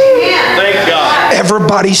blessed. Thank God.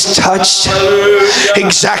 Everybody's touched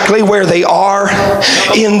exactly where they are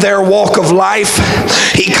in their walk of life.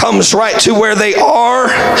 He comes right to where they are.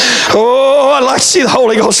 Oh, I'd like to see the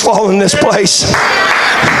Holy Ghost fall in this place.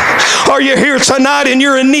 Are you here tonight and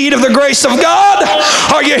you're in need of the grace of of God?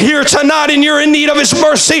 Are you here tonight and you're in need of His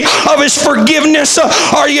mercy, of His forgiveness?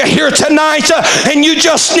 Are you here tonight and you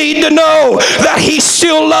just need to know that He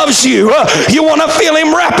still loves you? You want to feel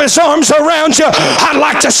Him wrap His arms around you? I'd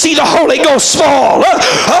like to see the Holy Ghost fall.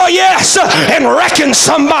 Oh yes, and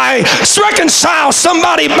reconcile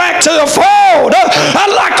somebody back to the fold.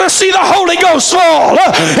 I'd like to see the Holy Ghost fall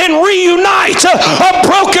and reunite a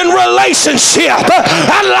broken relationship.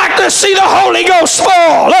 I'd like to see the Holy Ghost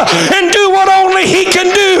fall and do what only He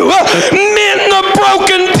can do. Mend the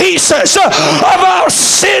broken pieces of our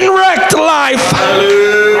sin-wrecked life.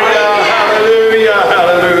 Hallelujah, hallelujah,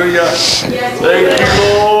 hallelujah. Thank you,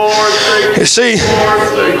 Lord. You see,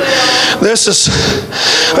 this is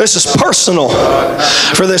personal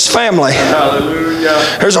for this family. Hallelujah.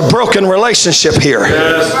 There's a broken relationship here.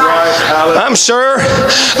 That's right. Hallelujah. I'm sure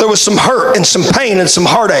there was some hurt and some pain and some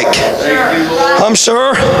heartache. Thank you, Lord. I'm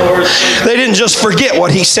sure they didn't just forget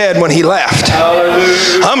what he said when he left.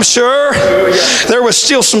 Hallelujah. I'm sure there was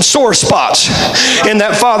still some sore spots in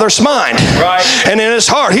that father's mind and in his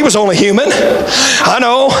heart. He was only human. I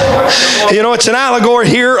know. You know, it's an allegory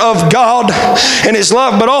here of God and His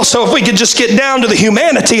love, but also if we could just get down to the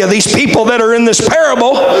humanity of these people that are in this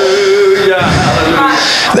parable,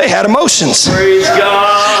 they had emotions. Praise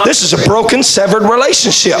God. This is a broken, severed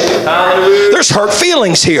relationship. Hallelujah. There's hurt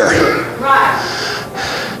feelings here.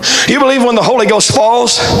 You believe when the Holy Ghost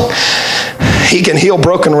falls, He can heal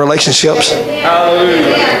broken relationships?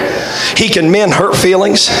 Hallelujah. He can mend hurt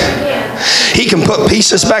feelings. He can put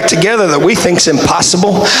pieces back together that we think is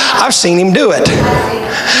impossible. I've seen Him do it.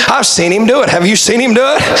 I've seen Him do it. Have you seen Him do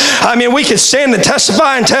it? I mean, we could stand and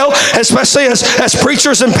testify and tell, especially as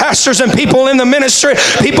preachers and pastors and people in the ministry,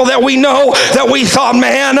 people that we know, that we thought,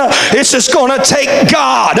 man, it's just going to take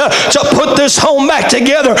God to put this home back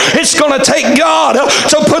together. It's going to take God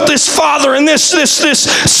to put this father and this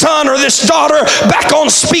son or this daughter back on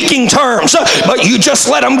speaking terms. But you just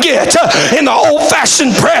let them get in the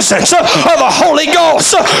old-fashioned presence of the Holy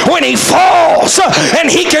Ghost when He falls, and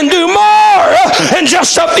He can do more in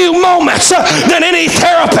just a few moments than any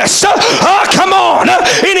therapist. Come on,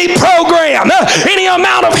 any program, any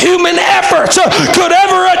amount of human effort could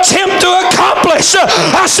ever attempt to accomplish.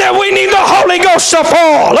 I said we need the Holy Ghost to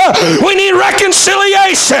fall. We need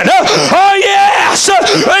reconciliation. Oh yes,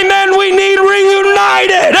 amen. We need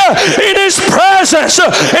reunited in His presence,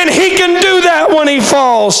 and He can do that when He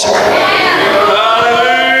falls.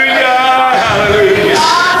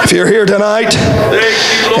 If you're here tonight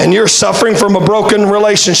and you're suffering from a broken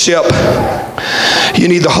relationship, you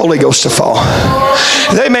need the Holy Ghost to fall.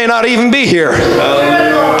 They may not even be here.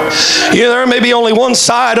 There may be only one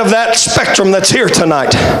side of that spectrum that's here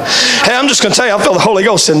tonight. Hey, I'm just going to tell you, I feel the Holy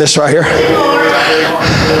Ghost in this right here.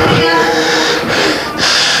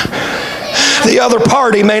 The other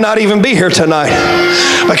party may not even be here tonight.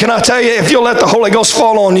 But can I tell you, if you'll let the Holy Ghost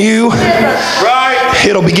fall on you,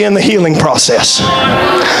 it'll begin the healing process.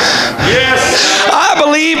 I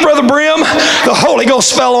believe, Brother Brimm, the Holy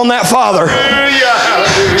Ghost fell on that father.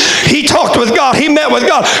 He talked with God. He met with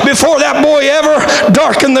God. Before that boy ever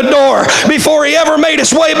darkened the door, before he ever made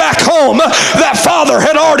his way back home, that father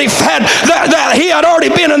had already had, that he had already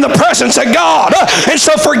been in the presence of God. And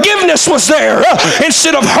so forgiveness was there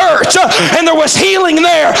instead of hurt. And there was healing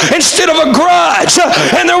there instead of a grudge.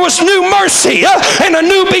 And there was new mercy and a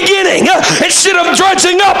new beginning instead of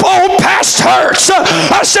drudging up old past hurts.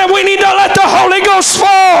 I said we need to let the Holy Ghost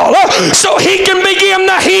fall so He can begin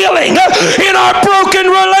the healing in our broken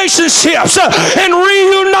relationships and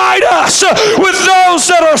reunite us with those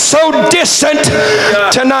that are so distant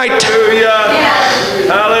tonight.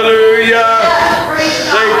 Hallelujah.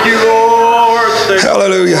 Thank you, Lord.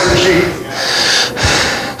 Hallelujah.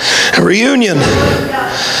 A reunion,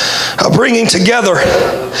 a bringing together.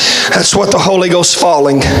 That's what the Holy Ghost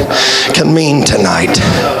falling can mean tonight.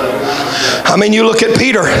 I mean, you look at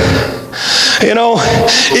Peter. You know,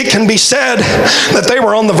 it can be said that they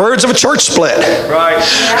were on the verge of a church split. Right.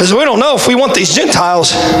 Because we don't know if we want these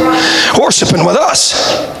Gentiles worshiping with us.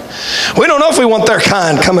 We don't know if we want their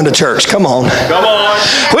kind coming to church. Come on. Come on.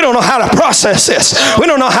 We don't know how to process this. We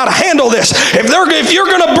don't know how to handle this. If you're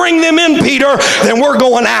going to bring them in, Peter, then we're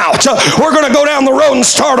going out. We're going to go down the road and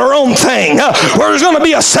start our own thing. There's going to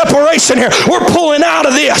be a separation here. We're pulling out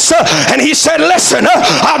of this. And he said, listen,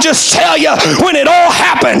 I'll just tell you, when it all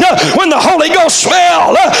happened, when the Holy Ghost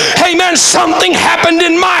fell, amen, something happened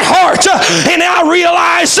in my heart. And I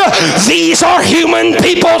realized these are human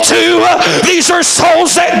people too. These are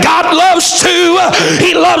souls that God God loves too.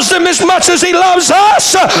 He loves them as much as He loves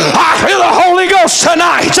us. I feel the Holy Ghost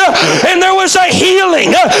tonight. And there was a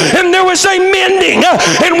healing, and there was a mending,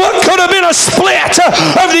 and what could have been a split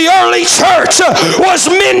of the early church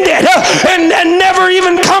was mended and never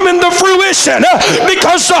even come into fruition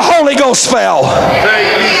because the Holy Ghost fell.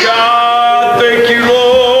 Thank you, God. Thank you,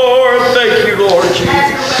 Lord. Thank you, Lord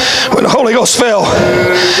Jesus. When the Holy Ghost fell,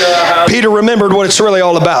 Peter remembered what it's really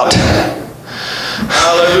all about.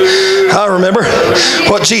 Hallelujah. I remember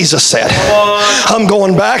what Jesus said. I'm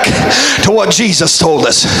going back to what Jesus told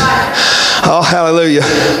us. Oh, hallelujah.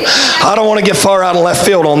 I don't want to get far out in left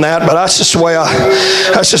field on that, but that's just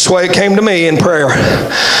the way it came to me in prayer.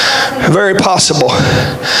 Very possible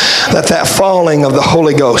that falling of the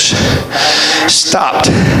Holy Ghost stopped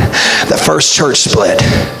the first church split.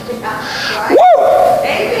 Woo!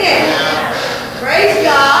 Amen. Praise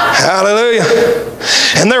God. Hallelujah.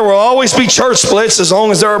 And there will always be church splits as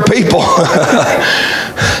long as there are people.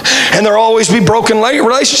 And there will always be broken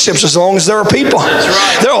relationships as long as there are people.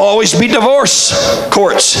 There will always be divorce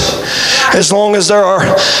courts as long as there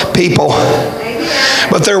are people.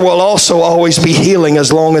 But there will also always be healing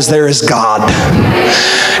as long as there is God.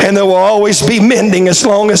 And there will always be mending as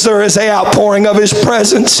long as there is an outpouring of His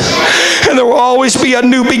presence. And there will always be a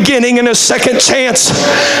new beginning and a second chance.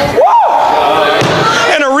 Woo!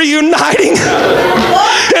 And a reuniting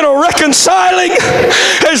and a reconciling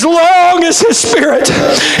as long as His Spirit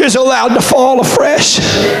is allowed to fall afresh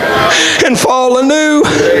and fall anew.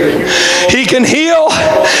 He can heal,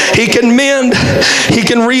 He can mend, He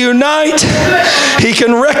can reunite, He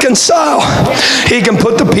can reconcile, He can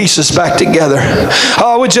put the pieces back together.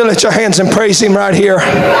 Oh, would you lift your hands and praise Him right here?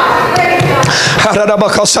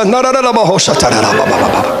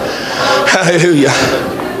 Hallelujah.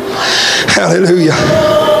 Hallelujah.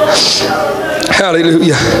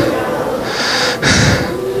 Hallelujah.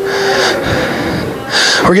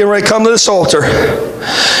 We're getting ready to come to this altar.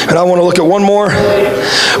 And I want to look at one more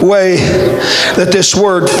way that this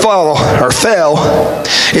word fall or fell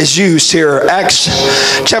is used here. Acts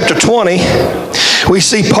chapter 20. We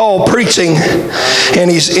see Paul preaching, and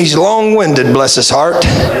he's long-winded, bless his heart.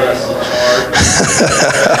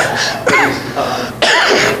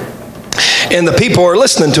 And the people are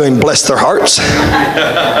listening to him, bless their hearts.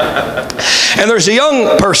 And there's a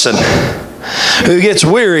young person who gets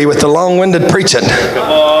weary with the long-winded preaching.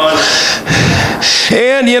 Come on.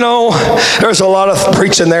 And, there's a lot of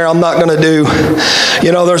preaching there I'm not going to do.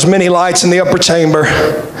 There's many lights in the upper chamber,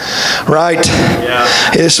 right?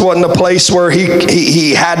 Yeah. This wasn't a place where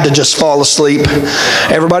he had to just fall asleep.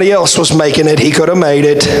 Everybody else was making it. He could have made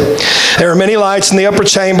it. There were many lights in the upper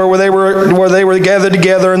chamber where they were gathered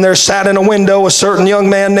together, and there sat in a window a certain young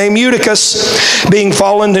man named Eutychus, being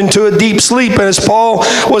fallen into a deep sleep. And as Paul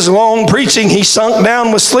was long preaching, he sunk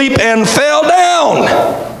down with sleep and fell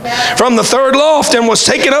down from the third loft and was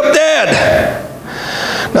taken up dead.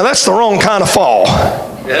 Now that's the wrong kind of fall.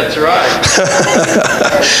 That's right.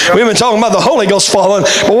 We've been talking about the Holy Ghost falling,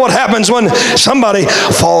 but what happens when somebody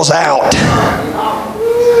falls out?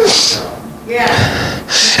 Yeah.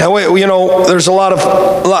 Now, there's a lot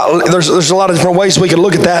of different ways we could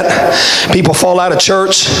look at that. People fall out of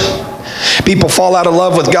church. People fall out of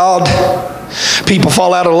love with God. People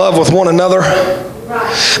fall out of love with one another.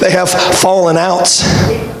 They have fallen outs.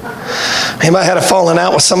 Anybody had a falling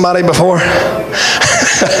out with somebody before?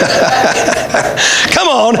 Come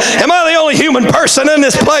on. Am I the only human person in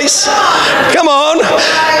this place? Come on.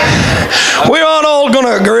 We're not all going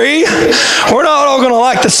to agree. We're not all going to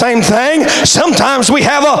like the same thing. Sometimes we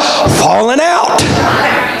have a falling out.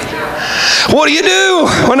 What do you do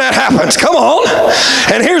when that happens? Come on.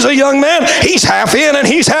 And here's a young man. He's half in and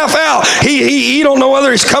he's half out. He don't know whether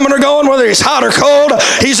he's coming or going, whether he's hot or cold.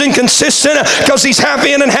 He's inconsistent because he's half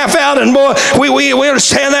in and half out. And boy, we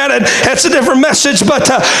understand that. And that's a different message. But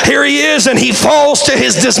here he is, and he falls to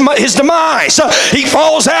his demise. He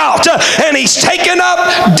falls out, and he's taken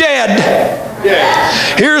up dead.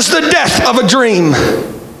 Yeah. Here's the death of a dream.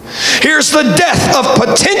 Here's the death of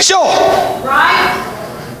potential. Right.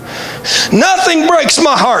 Nothing breaks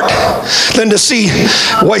my heart than to see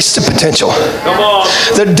wasted potential. Come on.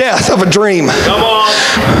 The death of a dream. Come on.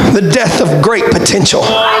 The death of great potential.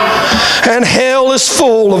 And hell is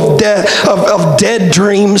full of dead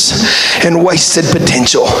dreams and wasted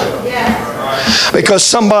potential. Because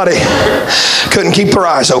somebody couldn't keep their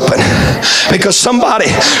eyes open. Because somebody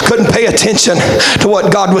couldn't pay attention to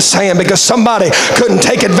what God was saying. Because somebody couldn't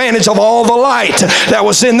take advantage of all the light that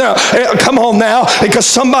was in there. Come on now. Because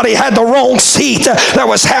somebody had the wrong seat that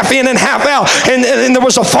was half in and half out. And there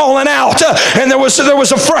was a falling out. And there was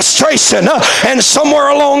a frustration. And somewhere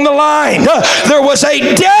along the line, there was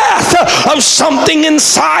a death of something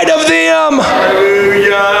inside of them.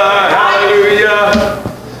 Hallelujah. Hallelujah.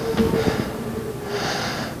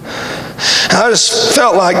 I just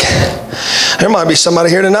felt like there might be somebody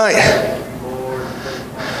here tonight.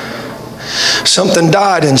 Something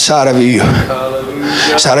died inside of you.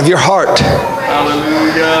 Hallelujah. Inside of your heart.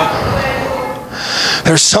 Hallelujah.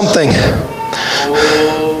 There's something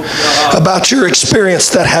about your experience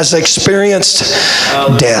that has experienced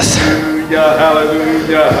death. Hallelujah.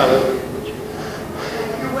 Hallelujah. Hallelujah.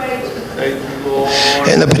 Thank you, Lord.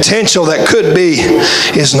 And the potential that could be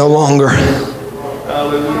is no longer.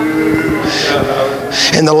 Hallelujah.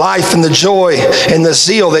 And the life and the joy and the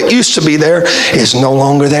zeal that used to be there is no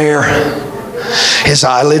longer there. His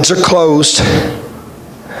eyelids are closed.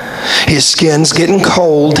 His skin's getting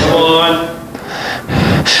cold. Come on.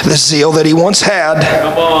 The zeal that he once had,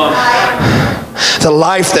 Come on. the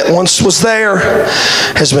life that once was there,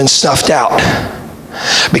 has been snuffed out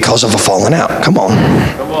because of a falling out. Come on.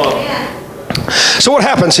 Come on. So what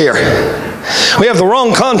happens here? We have the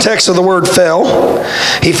wrong context of the word fell.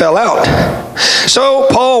 He fell out. So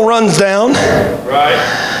Paul runs down. Right.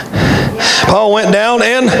 Paul went down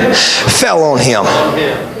and fell on him.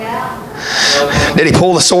 Did he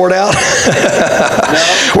pull the sword out?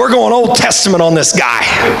 We're going Old Testament on this guy.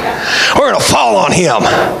 We're going to fall on him.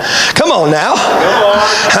 Come on now.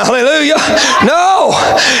 Hallelujah. No.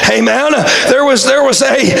 Amen. There was a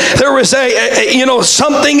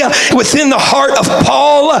something within the heart of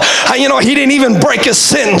Paul. He didn't even break his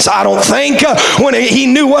sentence, I don't think. When he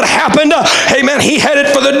knew what happened, amen, he headed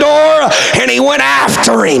for the door and he went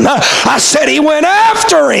after him. I said he went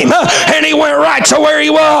after him and he went right to where he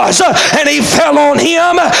was. And he fell on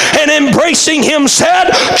him and embracing him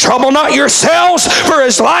said, "Trouble not yourselves, for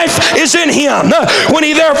his life is in him." When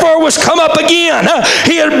he therefore was come up again,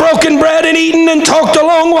 he had broken bread and eaten and talked a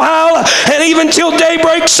long while, and even till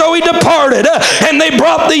daybreak, so he departed. And they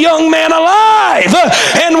brought the young man alive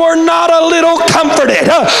and were not a little comforted.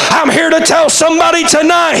 I'm here to tell somebody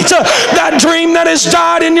tonight, that dream that has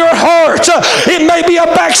died in your heart, it may be a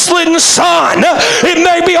backslidden son, it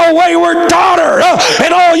may be a wayward daughter,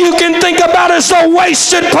 and all you can think about is the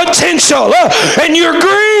wasted potential, and you're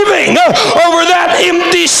grieving over that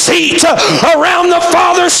empty seat around the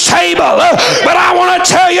Father's table. But I want to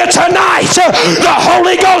tell you tonight, the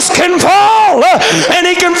Holy Ghost can fall, and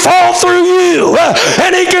he can fall through you,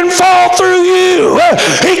 and he can fall through you.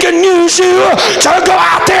 He can use you to go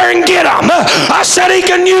out there and get them. I said he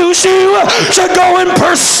can use you to go and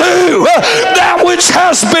pursue that which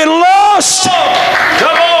has been lost.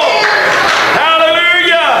 Come on.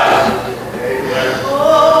 Hallelujah.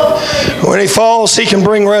 When he falls, he can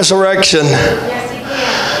bring resurrection.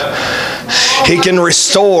 He can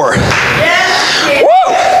restore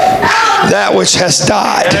that which has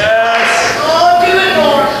died.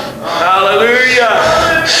 Hallelujah.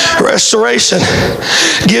 Restoration,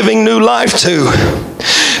 giving new life to.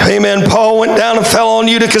 Amen. Paul went down and fell on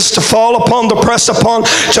Eutychus to fall upon, to press upon,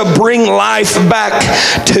 to bring life back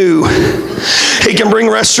to. He can bring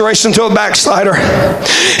restoration to a backslider.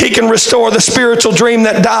 He can restore the spiritual dream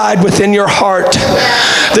that died within your heart.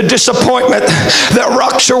 The disappointment that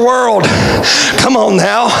rocks your world. Come on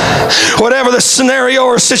now. Whatever the scenario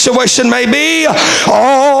or situation may be,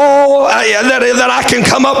 all that I can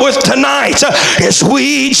come up with tonight is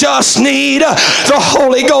we just need the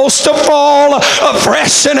Holy Ghost to fall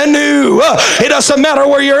afresh and anew. It doesn't matter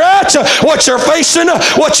where you're at, what you're facing,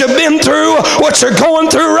 what you've been through, what you're going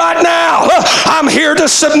through right now. I'm here to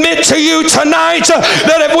submit to you tonight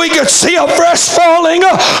that if we could see a fresh falling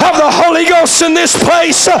of the Holy Ghost in this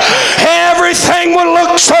place, everything would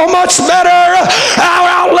look so much better. Our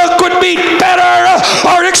outlook would be better.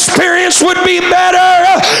 Our experience would be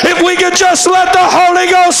better if we could just let the Holy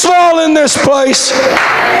Ghost fall in this place.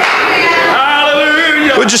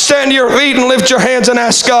 Hallelujah. Would you stand to your feet and lift your hands and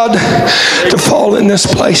ask God to fall in this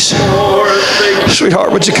place?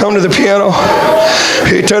 Sweetheart, would you come to the piano?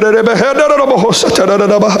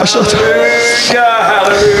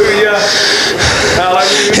 Hallelujah.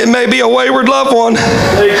 Hallelujah. It may be a wayward loved one.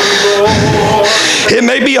 It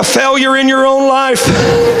may be a failure in your own life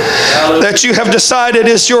that you have decided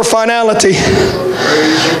is your finality.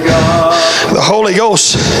 The Holy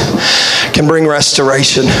Ghost can bring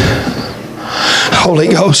restoration. Holy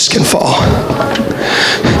Ghost can fall.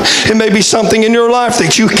 It may be something in your life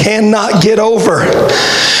that you cannot get over.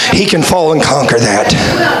 He can fall and conquer that.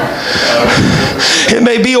 It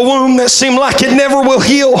may be a wound that seemed like it never will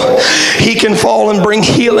heal. He can fall and bring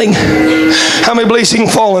healing. How many believes he can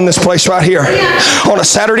fall in this place right here on a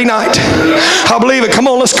Saturday night? I believe it. Come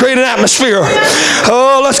on, let's create an atmosphere.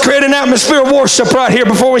 Oh, let's create an atmosphere of worship right here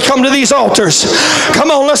before we come to these altars. Come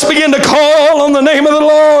on, let's begin to call on the name of the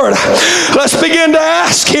Lord. Let's begin to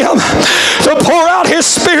ask him to pour out his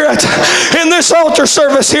Spirit in this altar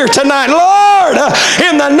service here tonight. Lord,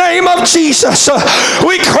 in the name of Jesus,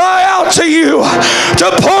 we cry out to you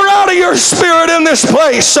to pour out of your Spirit in this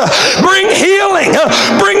place. Bring healing,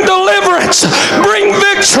 bring deliverance, bring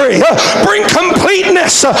victory, bring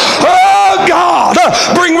completeness. Oh God,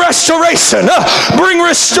 bring restoration,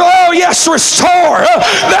 restore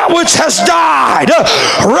that which has died.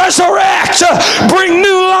 Resurrect, bring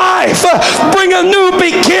new life, bring a new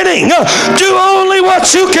beginning. Do only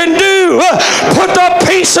what you can do. Put the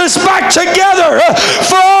pieces back together.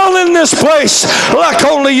 Fall in this place like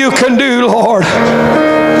only you can do, Lord.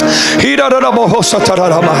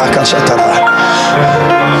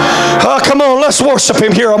 Come on, let's worship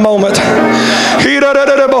him here a moment.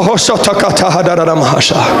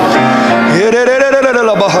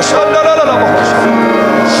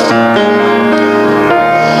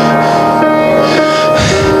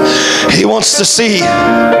 He wants to see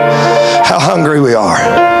how hungry we are.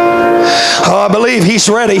 Oh, I believe he's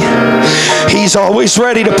ready. He's always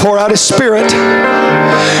ready to pour out his Spirit.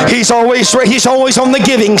 He's always on the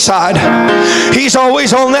giving side. He's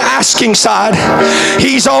always on the asking side.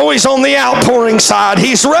 He's always on the outpouring side.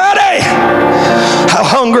 He's ready. How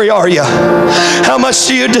hungry are you? How much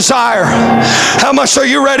do you desire? How much are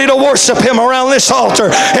you ready to worship him around this altar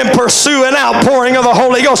and pursue an outpouring of the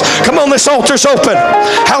Holy Ghost? Come on, this altar's open.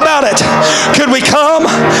 How about it? Could we come,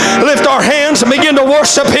 lift our hands and begin to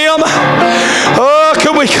worship him? Oh,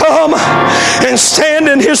 could we come and stand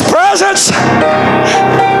in his presence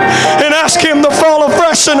and ask him to fall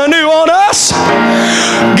afresh and anew on us?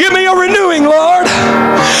 Give me a renewing, Lord.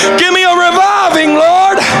 Give me a reviving,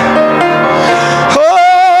 Lord.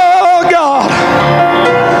 Oh, God.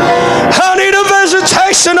 I need a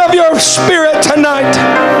visitation of your Spirit tonight.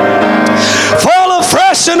 Fall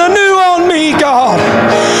afresh and anew on me, God.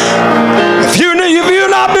 If you've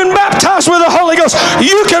not been baptized with the Holy Ghost,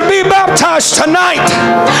 you can be baptized tonight.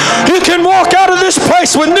 You can walk out of this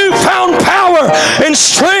place with newfound power and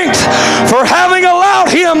strength for having allowed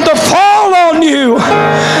him to fall on you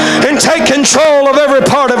and take control of every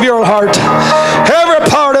part of your heart, every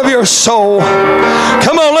part of your soul.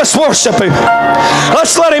 Come on, let's worship him.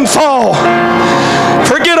 Let's let him fall.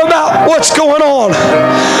 Forget about what's going on.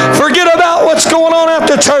 Forget about what's going on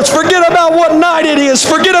after church. Forget about what night it is.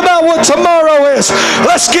 Forget about what tomorrow is.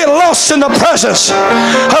 Let's get lost in the presence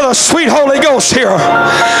of the sweet Holy Ghost here.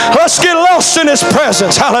 Let's get lost in his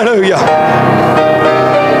presence. Hallelujah.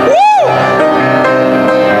 Woo!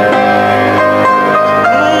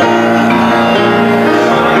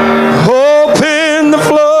 Open the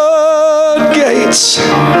floodgates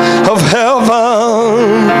of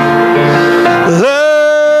heaven.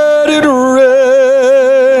 Let it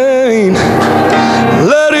rain.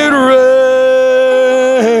 Let it rain.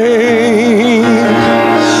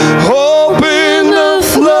 Open the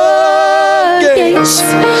floodgates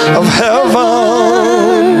of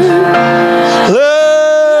heaven.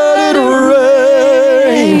 Let it rain.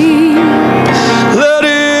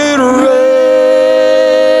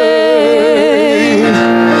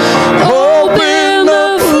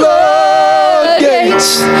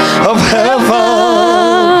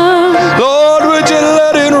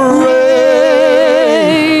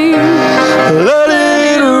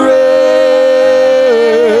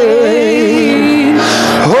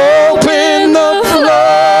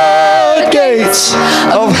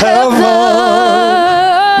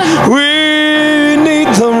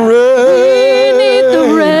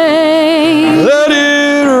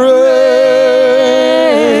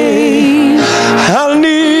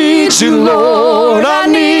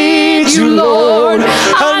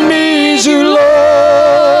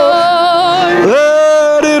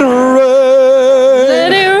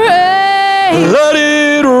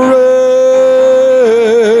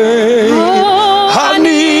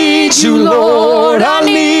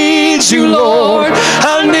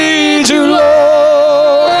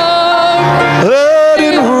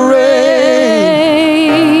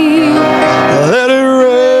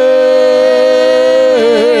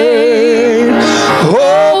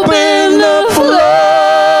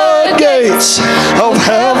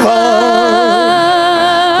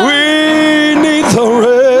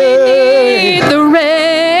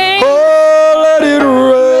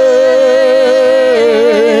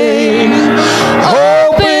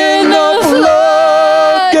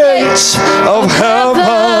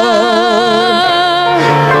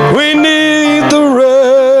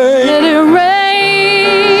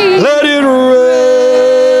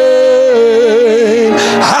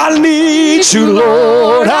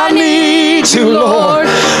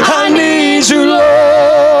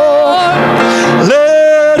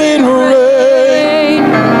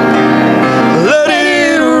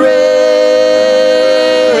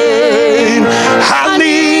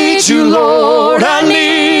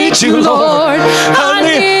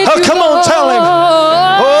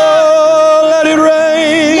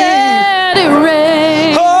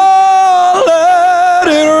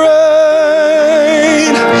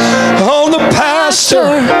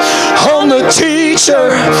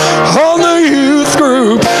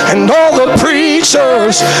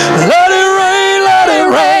 pastors. Let it rain, let it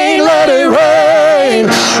rain, let it rain.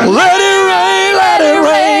 Let it rain, let it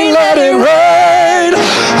rain, let it rain.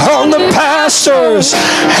 On the pastors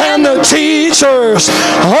and the teachers,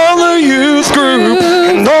 on the youth group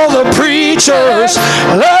and all the preachers.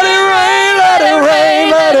 Let it rain, let it rain,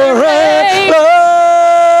 let it rain.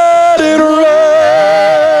 Let it rain.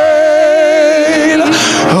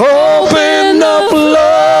 Open the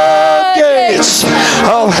floodgates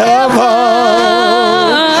of heaven.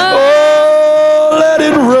 Oh, let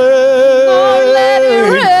it rain. Lord, let it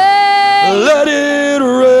rain. Let it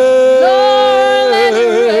rain.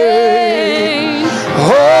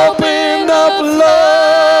 Open the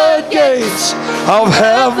floodgates of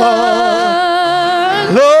heaven.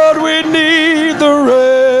 Lord, we need the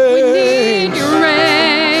rain. We need your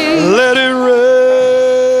rain. Let it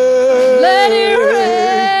rain. Let it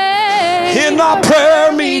rain. In our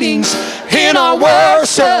prayer meetings, in our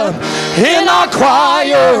worship, in our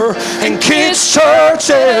choir and kids'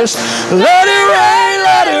 churches. Let it rain,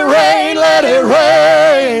 let it rain, let it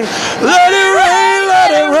rain. Let it rain,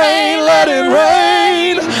 let it rain, let it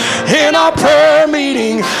rain. In our prayer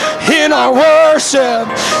meeting, in our worship,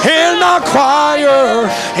 in our choir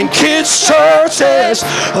and kids' churches.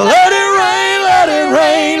 Let it rain, let it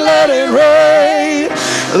rain, let it rain.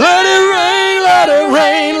 Let it rain, let it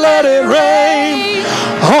rain, let it rain.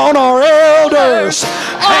 On our elders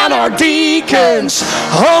and our deacons,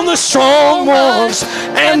 on the strong ones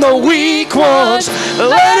and the weak ones.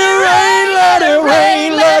 Let it rain, let it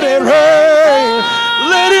rain, let it rain.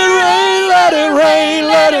 Let it rain, let it rain,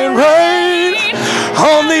 let it rain.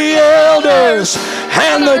 On the elders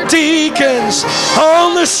and the deacons,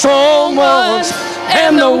 on the strong ones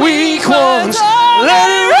and the weak ones. Let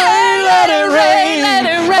it rain, let it rain, let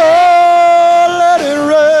it rain. Oh, let it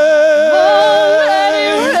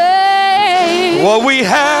rain. What we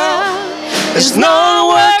have is not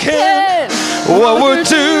working. What we're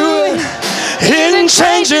doing isn't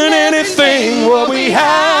changing anything. What we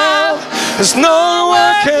have is not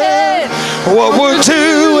working. What we're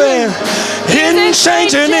doing isn't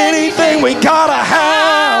changing anything. We gotta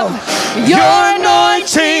have your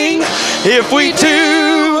anointing. If we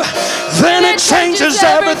do, then it changes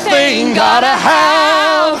everything. Gotta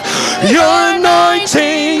have your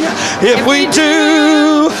anointing. If we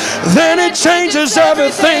do, then it changes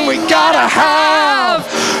everything. We gotta have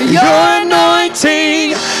your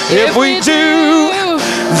anointing. If we do,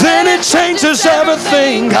 then it changes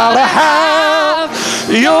everything. Gotta have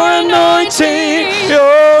your anointing.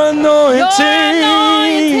 Your anointing.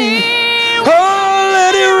 Oh,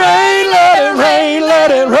 let it rain, let it rain, let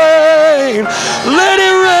it rain. Let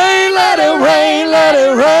it rain, let it rain, let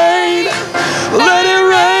it rain. Let it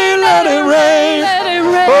rain, let it rain.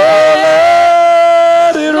 Oh,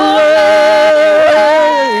 let it rain.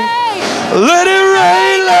 Let it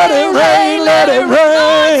rain, let it rain, let it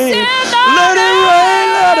rain. Let it rain,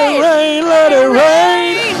 let it rain, let it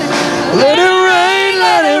rain. Let it rain,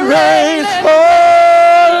 let it rain. Oh,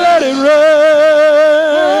 let it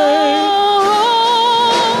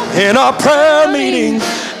rain. In our prayer meeting,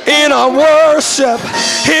 in our worship,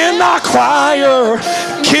 in our choir,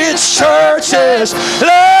 kids' churches.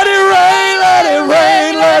 Let it rain, let it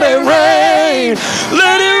rain, let it rain.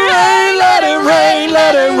 Let it rain, let it rain,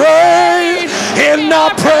 let it rain. In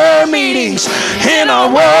our prayer meetings, in our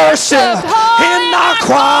worship, in our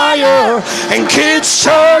choir and kids'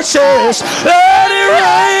 churches. Let it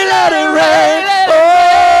rain, let it rain. Oh,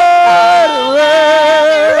 let it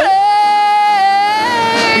rain.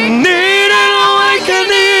 Need an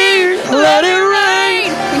awakening. Let it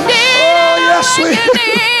rain. Oh, yes, we do.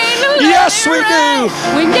 Yes, we do.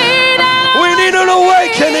 We need an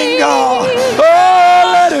awakening, God. Oh,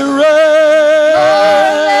 let it rain.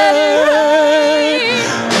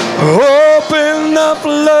 Open the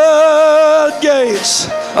floodgates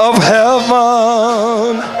of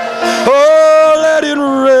heaven. Oh, let it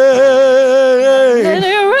rain. Let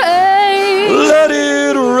it rain. Let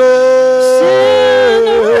it rain.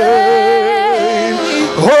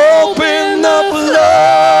 Open the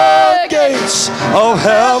floodgates of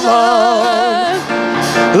heaven.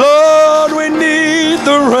 Lord, we need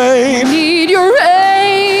the rain. We need your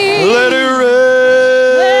rain. Let it rain.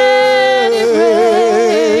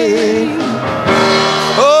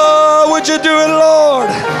 Oh, would you do it, Lord?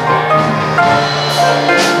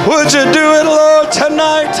 Would you do it, Lord,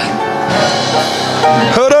 tonight?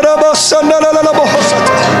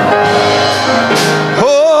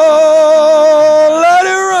 Oh, let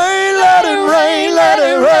it rain, let it rain, let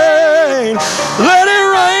it rain. Let it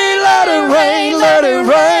rain, let it rain, let it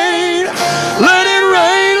rain. Let it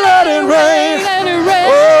rain, let it rain. Let it rain.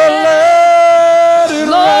 Oh, let it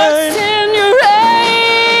Lord, rain. send your rain.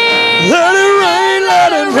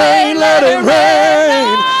 let it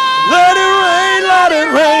rain. Let it rain, let it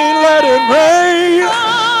rain, let it rain.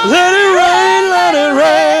 Let it rain, let it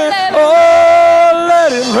rain. Oh,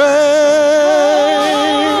 let it rain.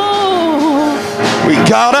 We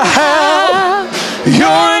gotta have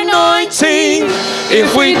your anointing.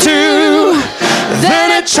 If we do,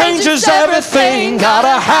 then it changes everything.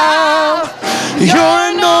 Gotta have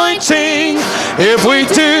your anointing. If we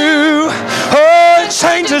do, oh, it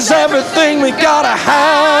changes everything. We gotta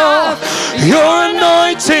have your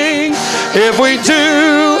anointing. If we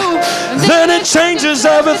do, then it changes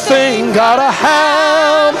everything. Gotta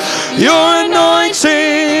have your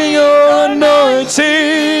anointing, your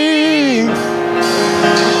anointing.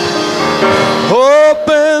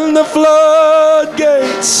 Open the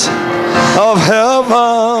floodgates of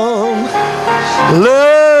heaven.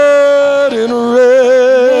 Let it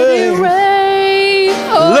rain.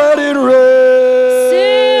 Let it rain.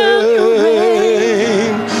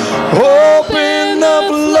 Open the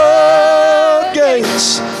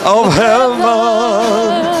floodgates of heaven.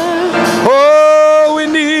 Oh, we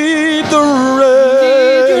need the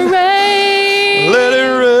rain. Let it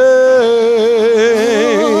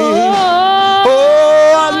rain.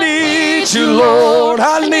 Oh, I need you, Lord.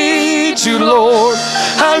 I need you, Lord.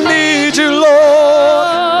 I need you, Lord.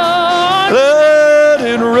 Let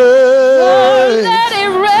it rain. Let it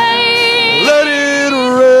rain. Let it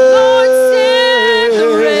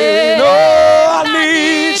rain. Oh, I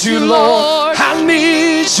need you, Lord. I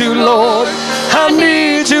need you, Lord. I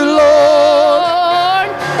need you, Lord.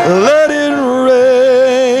 Let it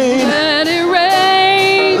rain. Let it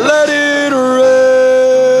rain. Let it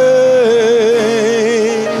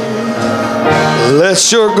rain.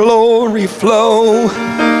 Let your glory flow.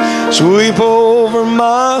 Sweep over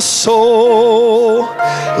my soul.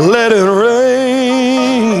 Let it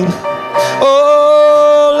rain.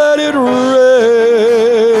 Oh, let it rain.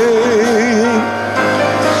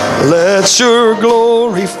 Let your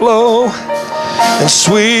glory flow and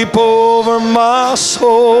sweep over my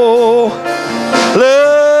soul.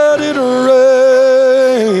 Let it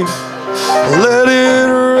rain. Let it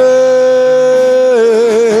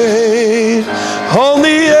rain on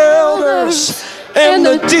the elders and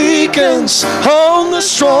the deacons, on the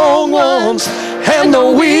strong ones and the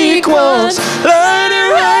weak ones. Let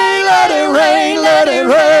it rain, let it rain, let it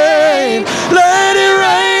rain. Let it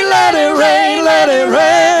rain, let it rain, let it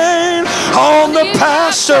rain on the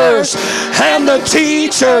pastors and the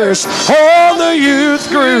teachers, all the youth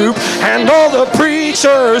group and all the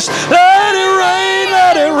preachers. Let it rain,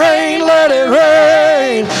 let it rain, let it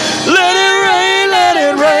rain. Let it rain, let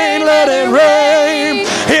it rain, let it rain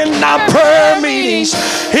in our prayer meetings,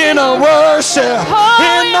 in our worship,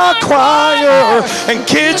 in our choir and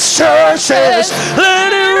kids' churches.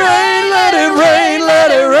 Let it rain, let it rain,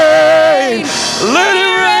 let it rain. Let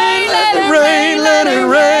it rain, let it rain, let it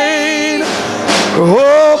rain.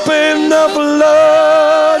 Open the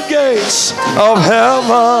floodgates of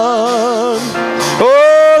heaven.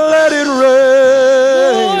 Oh, let it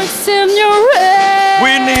rain. Lord, send your rain.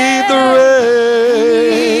 We need the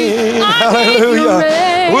rain. Hallelujah.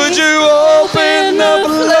 Would you open the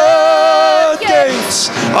floodgates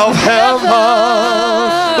of heaven?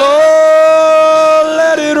 Lord,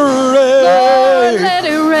 let it rain. Lord, let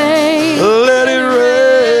it rain. Let it rain.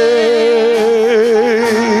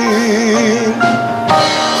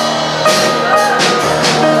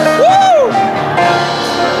 Woo!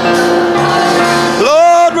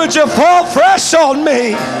 Lord, would you fall fresh on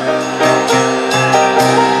me?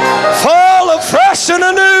 Fall afresh and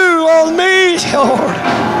anew on me, Lord.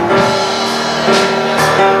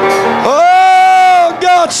 Oh,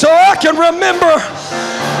 God, so I can remember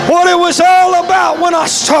what it was all about when I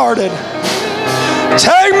started.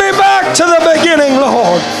 Take me back to the beginning,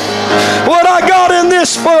 Lord. What I got in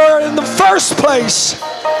this for in the first place.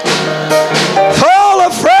 Fall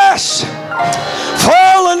afresh.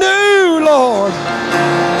 Fall anew, Lord.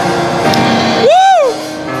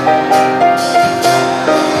 Woo!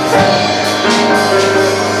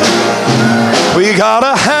 We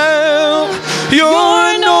gotta have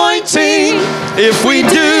your anointing. If we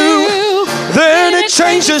do, then it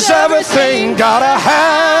changes everything. Gotta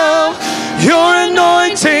have your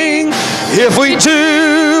anointing. If we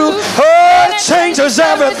do, oh, it changes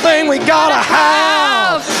everything. We gotta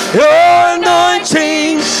have your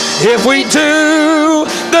anointing. If we do,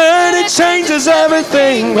 then it changes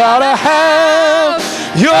everything. Gotta have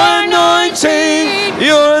your anointing,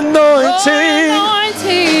 your anointing.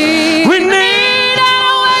 We need an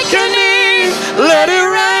awakening. Let it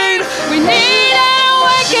rain. We need an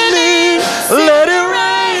awakening. Let it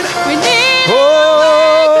rain. We need an Oh,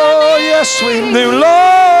 awakening. yes, we do,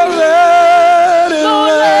 Lord. Let it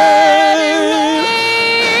Lord, rain.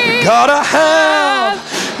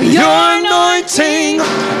 anointing,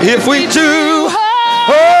 if we do,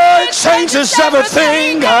 oh, it changes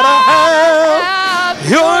everything. Gotta have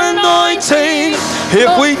your anointing,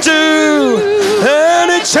 if we do,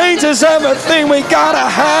 and it changes everything. We gotta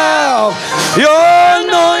have your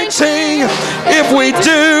anointing, if we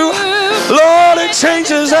do, Lord, it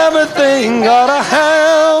changes everything. Gotta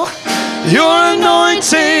have your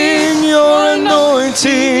anointing, your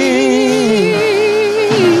anointing.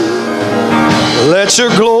 Let your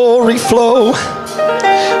glory flow,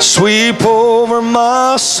 sweep over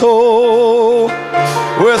my soul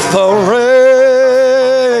with the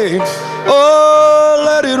rain. Oh,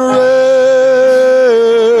 let it rain.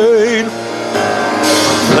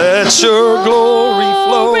 Let your glory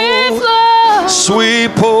flow,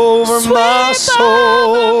 sweep over my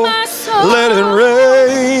soul. Let it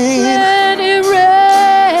rain.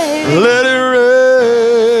 Let it rain.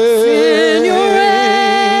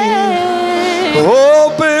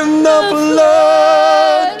 Open the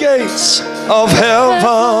floodgates of heaven.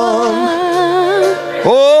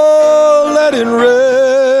 Oh, let it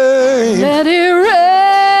rain. Let it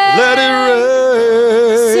rain. Let it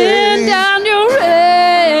rain. Send down your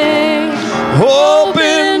rain.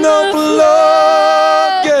 Open the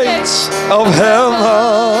floodgates of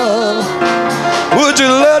heaven. Would you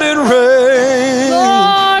let it rain?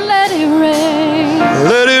 Lord, let it rain.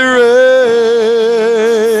 Let it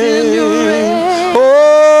Send your rain. rain.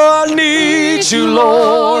 Oh, I need you,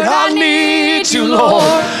 Lord. I need you, Lord.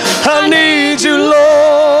 I need you,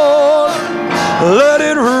 Lord. Let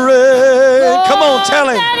it rain. Come on, tell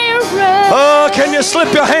him. Let it rain. Oh, can you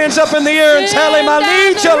slip your hands up in the air and tell him, I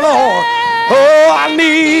need you, Lord. Oh, I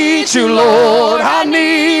need you, Lord. I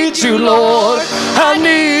need you, Lord. I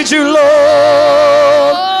need you,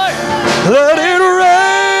 Lord. Let it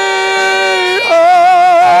rain.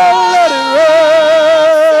 Oh, let it rain.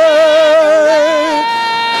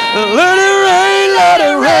 Let it rain, let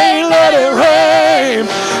it rain, let it rain.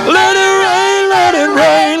 Let it rain, let it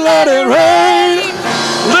rain, let it rain.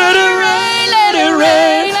 Let it rain, let it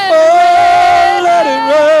rain. Oh, let it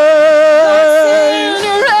rain.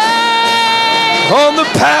 On the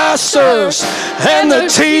pastors and the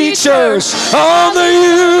teachers, on the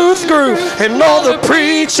youth group and all the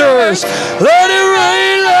preachers. Let it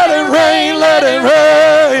rain, let it rain, let it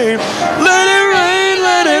rain. Let it rain,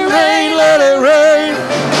 let it rain, let it rain.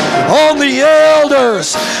 On the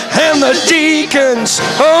elders and the deacons,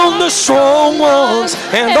 on the strong ones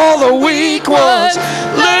and all the weak ones.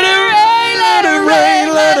 Let it rain, let it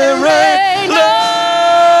rain, let it rain,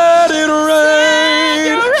 let it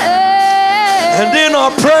rain. And in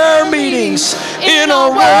our prayer meetings, in our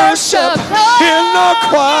worship, in our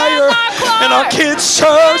choir, in our kids'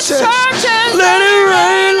 churches, let it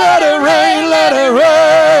rain, let it rain, let it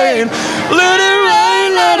rain. Let it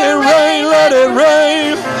rain, let it rain, let it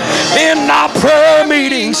rain. In our prayer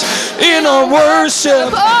meetings, in our worship,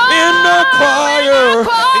 in our choir, in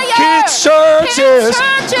kids' churches,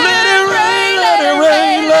 let it rain, let it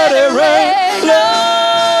rain, let it rain,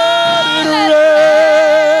 let it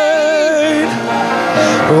rain.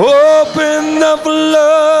 Open the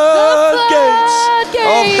floodgates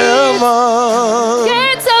of heaven.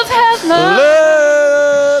 Gates of heaven.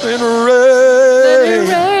 Let it rain.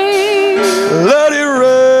 Let it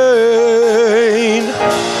rain.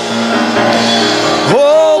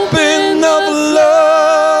 Open the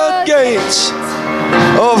floodgates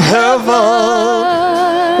of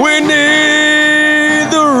heaven. We need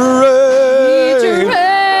the rain.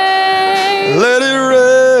 Let it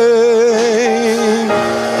rain.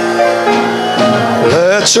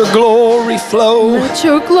 Let your glory flow. Let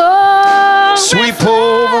your glory Sweep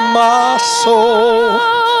over my soul.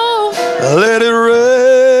 Let it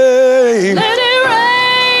rain. Let it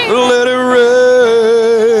rain. Let it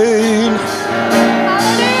rain.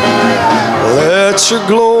 Let your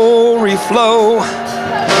glory flow.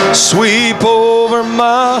 Sweep over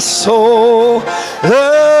my soul.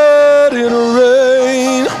 Let it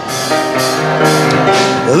rain.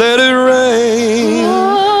 Let it rain.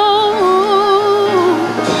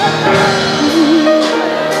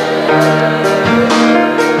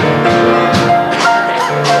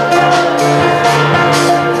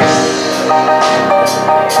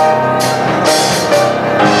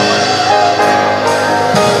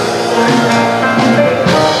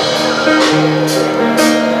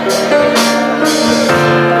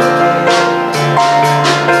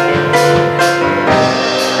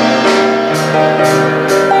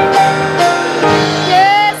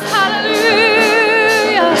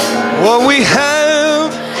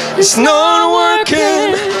 It's not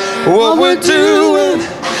working. What we're doing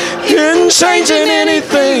isn't changing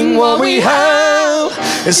anything. What we have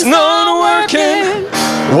is not working.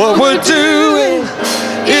 what we're doing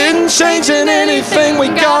isn't changing anything. We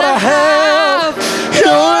gotta have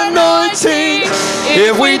your anointing.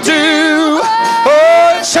 If we do,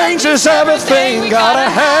 oh, it changes everything. Gotta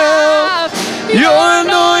have your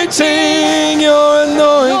anointing, your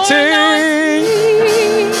anointing.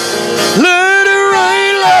 Let it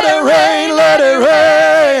rain, let it rain, let it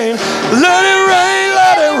rain. Let it rain,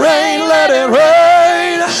 let it rain, let it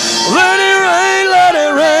rain. Let it rain, let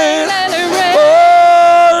it rain.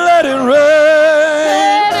 Oh, let it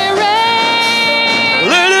rain.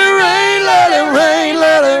 Let it rain, let it rain,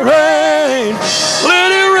 let it rain.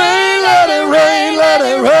 Let it rain, let it rain, let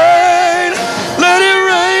it rain. Let it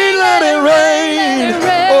rain, let it rain.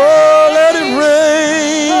 Oh, let it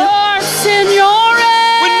rain. Lord, send your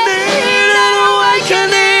rain. We need an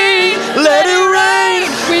awakening. Let it rain.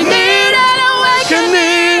 We need an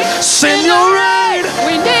awakening. Send your rain.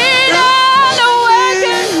 We need an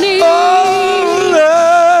awakening. Oh,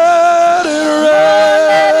 let it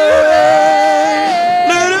rain.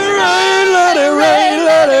 Let it rain, let it rain,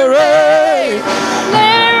 let it rain.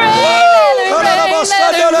 Let it rain, let it rain,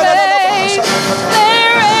 let it rain. Let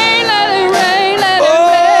it rain, let it rain, let it Oh,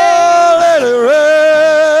 rain. let it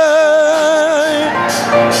rain.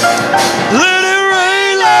 Let it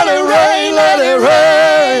rain, let it rain, let it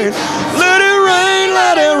rain. Let it rain,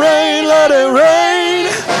 let it rain, let it rain.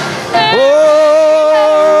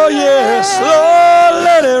 Oh, yes, Lord,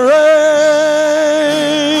 let it rain.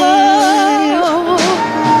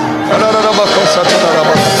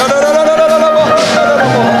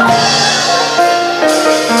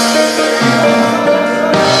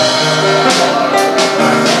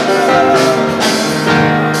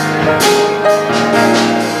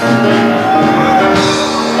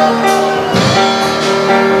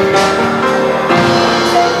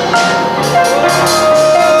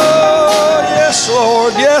 Oh, yes,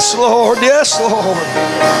 Lord, yes, Lord, yes, Lord.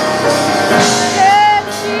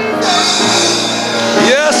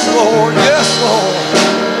 Yes, Lord, yes,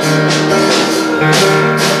 Lord.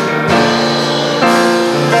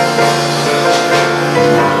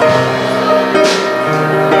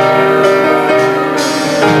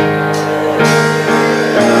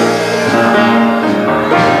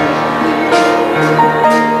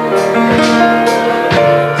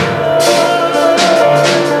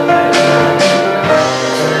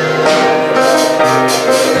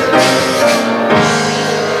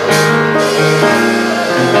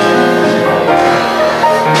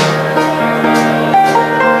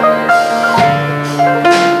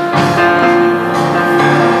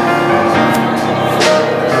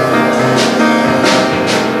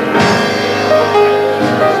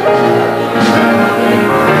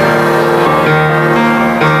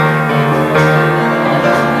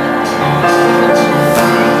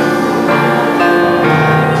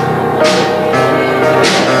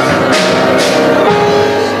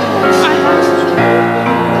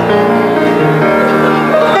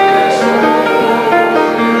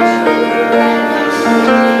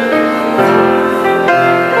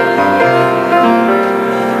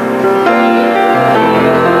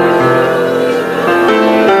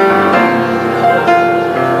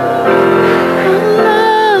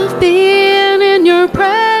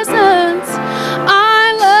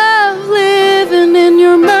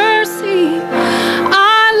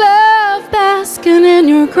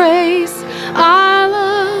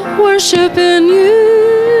 worshiping you.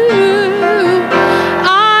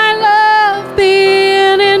 I love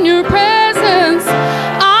being in your presence.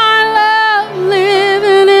 I love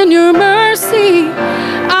living in your mercy.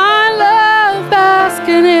 I love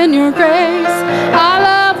basking in your grace. I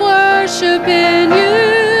love worshiping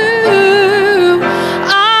you.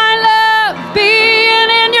 I love being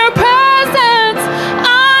in your presence.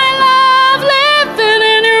 I love living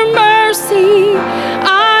in your mercy.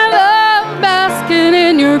 I love basking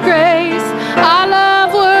in your grace.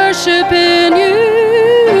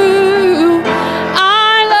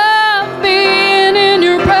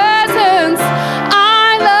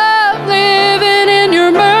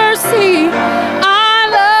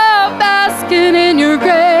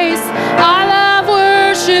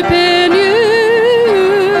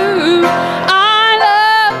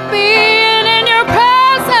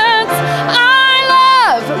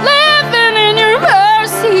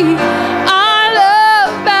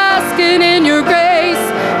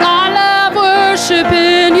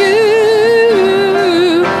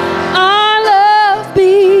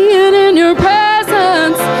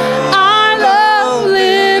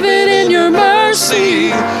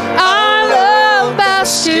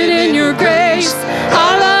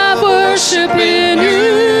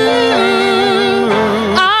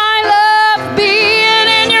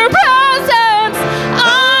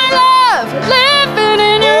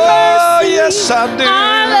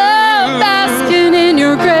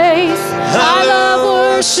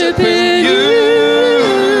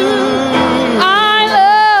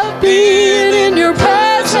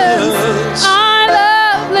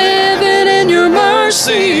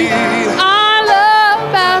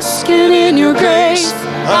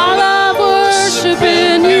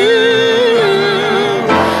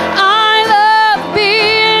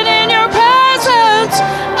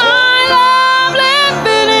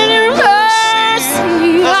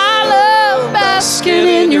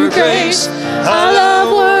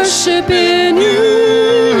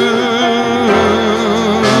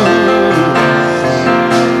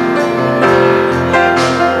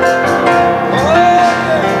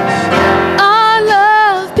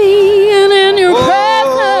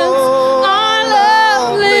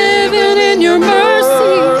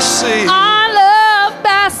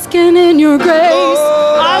 your grace.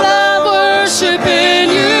 I love worshiping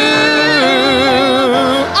you.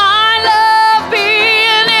 I love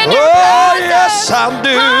being in your presence. Yes, I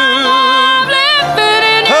do.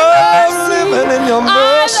 Living in your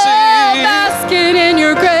mercy. I love basking in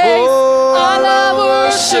your grace. I love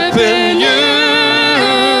worshiping you.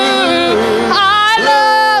 I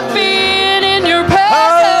love being in your presence. I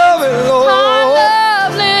love it, Lord. I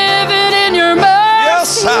love living in your mercy.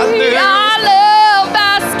 Yes, I do. I love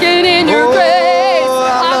basking in your grace. I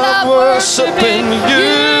love worshiping you.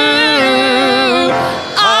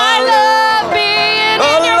 I love being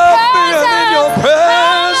in your presence.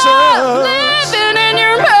 I love living in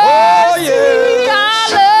your mercy. I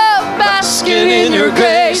love basking in your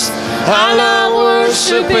grace. I love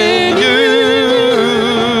worshiping you.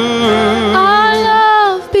 I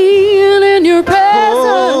love being in your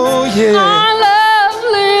presence. I love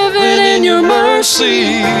living in your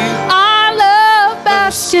mercy. I love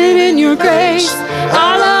basking in your grace.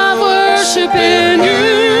 I love worshiping you.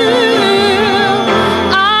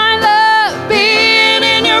 I love being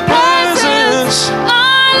in your presence. I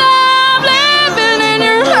love living in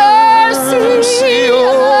your mercy. I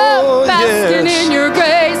love basking in your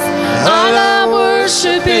grace. I love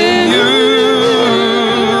worshiping you.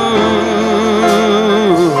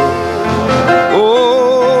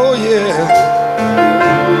 Oh, yeah.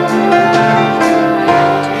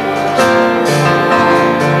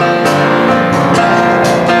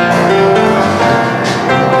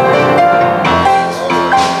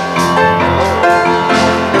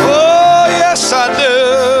 Oh, yes, I do,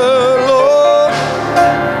 Lord.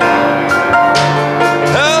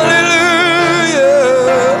 Hallelujah.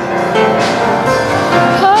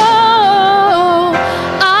 Oh,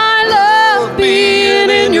 I love being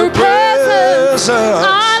in your presence. I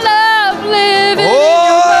love living in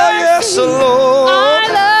your mercy. Yes, Lord. I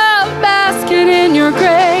love basking in your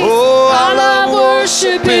grace. I love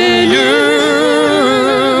worshiping you.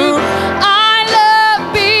 I love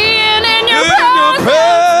being in your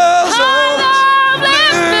presence. I love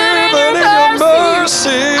living in your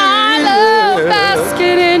mercy. I love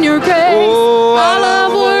basking in your grace. I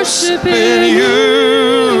love worshiping you.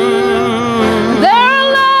 There are a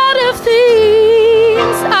lot of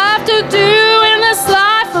things I have to do in this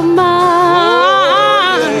life of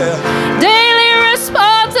mine. Daily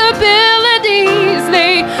responsibilities,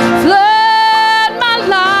 they flood my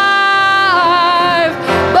life.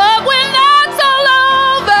 But when that's all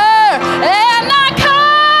over and I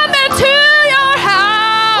come into your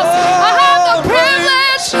house, I have the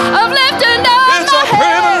privilege of lifting up It's my a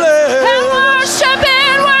head privilege. and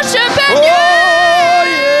worshiping Oh, you.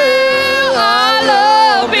 yeah. I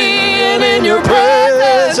love being in your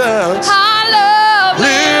presence. I love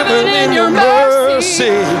living in your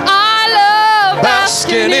mercy. I love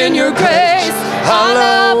basking in your grace. I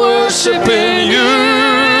love worshiping you.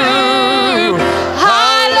 I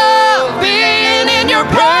love being in your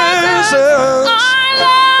presence. I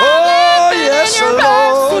love living in your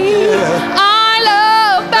mercy. I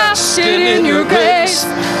love basking in your grace.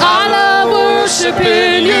 I love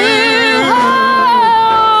worshiping you.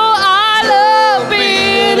 Oh, I love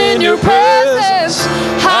being in your presence.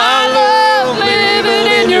 I love living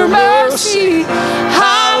in your mercy. I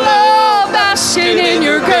love basking in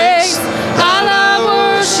your grace. I love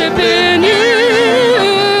worshiping you.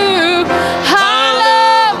 I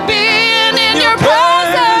love being in your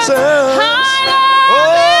presence. I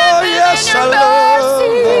love living in your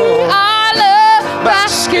mercy. I love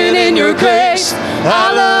basking in your grace. I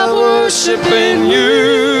love worshiping you.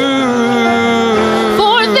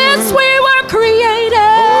 For this we were created.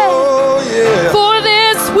 Oh, yeah. For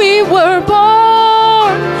this we were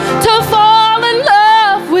born to fall in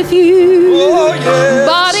love with you. Oh, yes.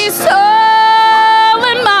 Body, soul,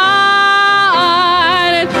 and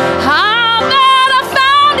mind. And how that I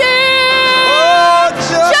found you. Oh,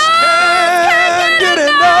 just can't get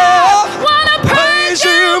enough. Wanna praise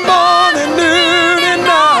you morning, noon, and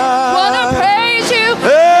night. Wanna praise you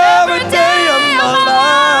Every day of my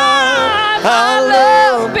life.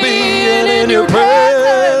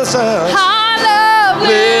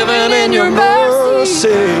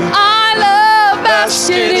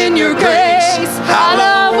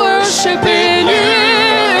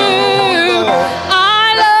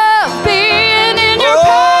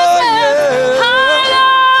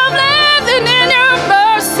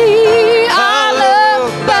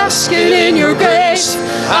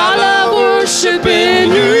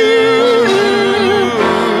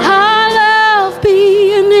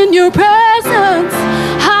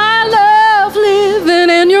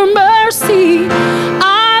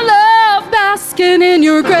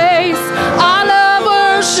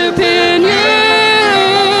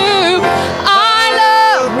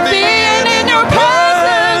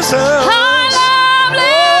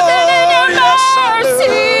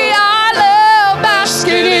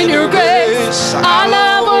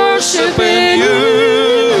 worshiping you.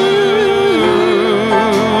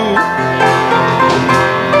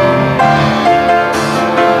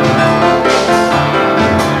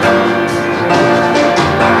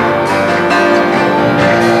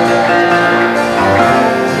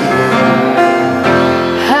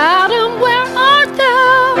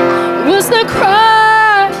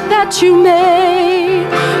 You made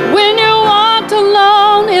when you walked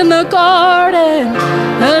alone in the garden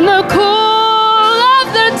in the cool of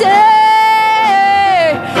the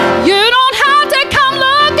day. You don't have to come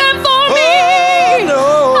looking for me. No.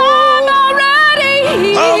 I'm already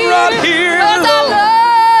here. I'm right here, 'Cause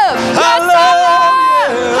Lord. I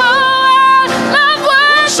love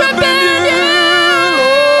worshiping you.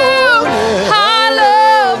 I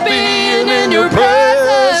love being in your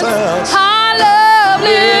presence. I love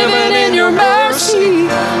living in your mercy.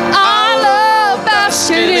 I love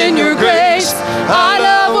basking in your grace. I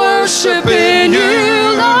love worshiping you,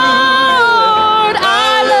 Lord.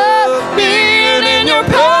 I love being in your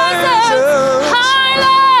presence. I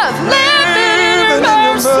love living in your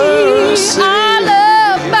mercy. I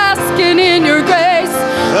love basking in your grace.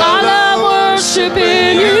 I love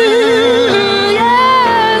worshiping you.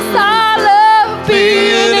 Yes, I love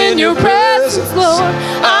being in your presence, Lord.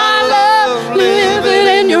 I love living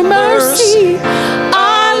in your mercy.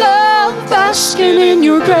 I love basking in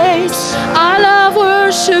your grace. I love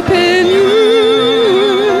worshiping you.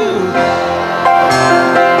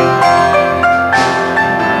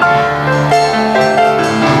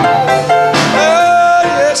 Oh,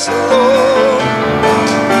 yes, Lord.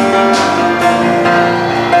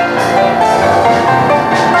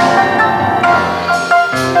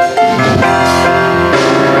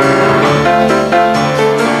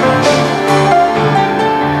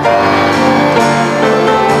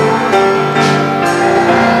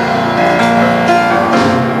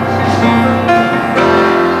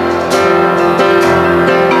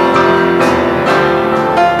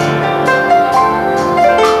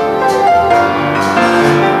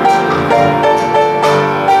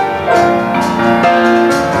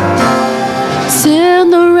 Send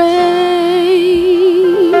the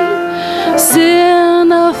rain,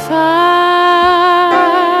 send the fire,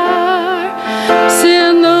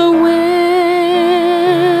 send the wind,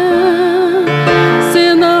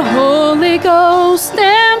 send the Holy Ghost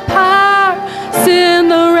and power, send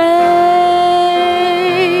the rain,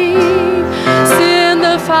 send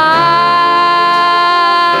the fire,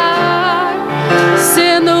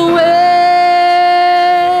 send the wind,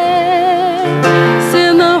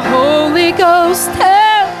 send the Holy Ghost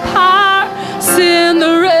and power, send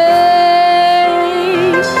the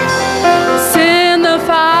rain, send the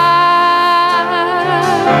fire,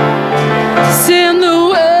 send the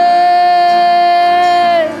wind,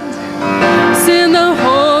 send the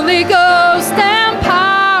Holy Ghost and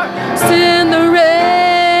power, send the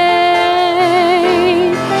rain,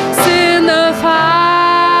 send the fire,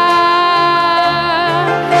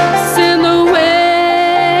 send the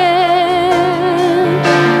wind,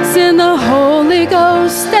 send the Holy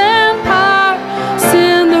Ghost and power,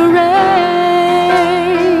 send the rain.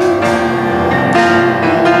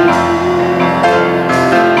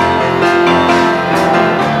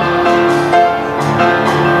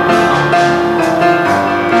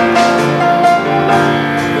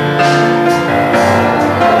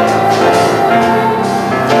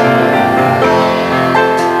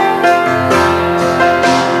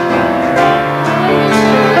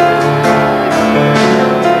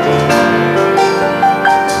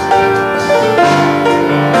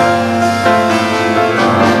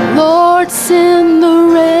 Lord, send the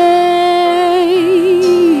rain,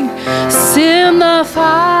 send the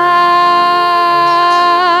fire,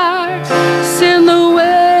 send the wind,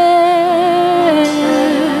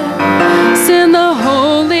 send the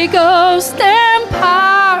Holy Ghost and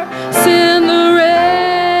power, send the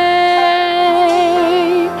rain,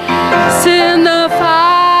 send the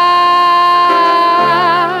fire,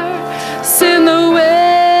 send the wind,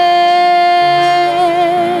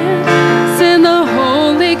 send the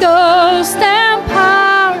Holy Ghost and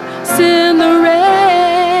power, send the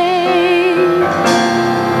rain.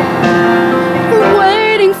 We're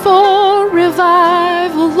waiting for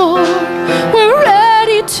revival, Lord. We're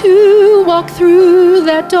ready to walk through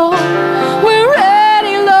that door. We're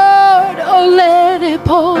ready, Lord. Oh, let it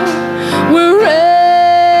pour. We're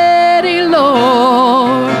ready,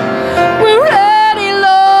 Lord. We're ready,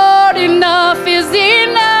 Lord. Enough is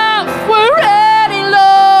enough. We're ready,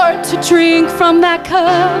 Lord, to drink from that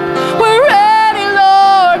cup. We're ready,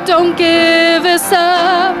 Lord. Don't give us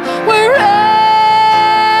up. We're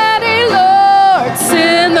ready, Lord.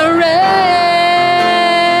 Send the rain,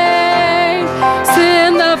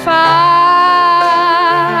 send the fire.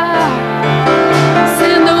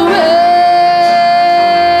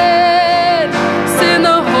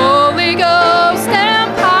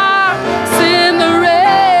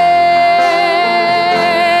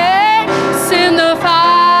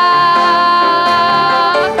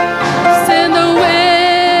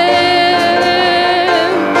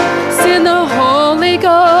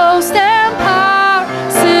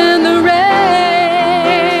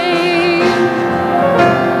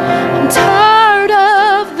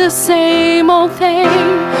 same old thing.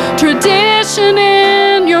 Tradition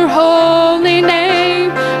in your holy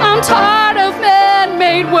name. I'm tired of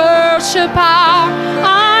man-made worship.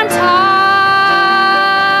 I'm tired.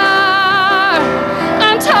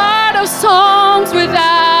 I'm tired of songs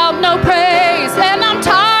without no praise. And I'm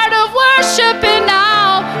tired of worshiping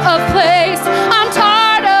out of place. I'm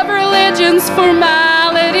tired of religion's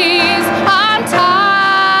formalities. I'm tired.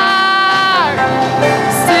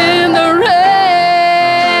 Send the rain,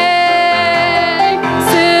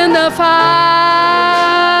 send the fire,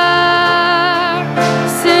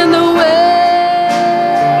 send the wind,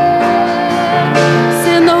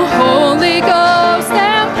 send the Holy Ghost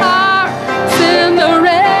and power, send the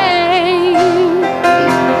rain,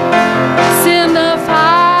 send the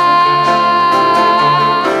fire,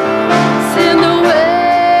 send the wind,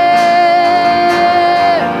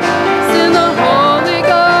 send the Holy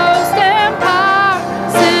Ghost and power,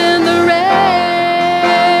 send the rain,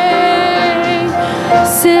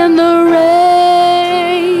 send the rain,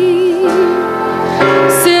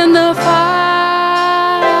 send the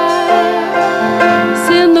fire,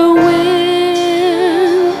 send the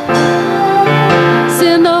wind,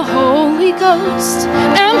 send the Holy Ghost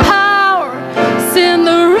and power, send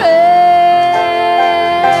the rain,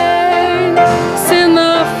 send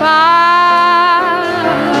the fire,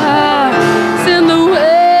 send the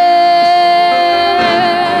wind,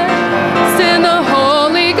 send the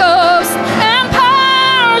Holy Ghost and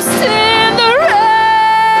power, send the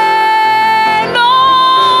rain,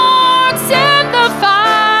 Lord, send the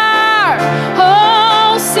fire,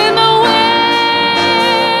 oh, send the wind,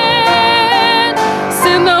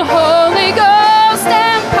 send the Holy Ghost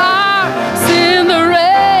and power, send the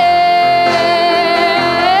rain,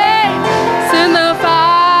 send the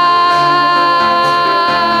fire,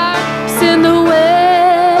 send the wind,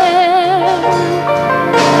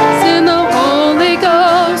 send the Holy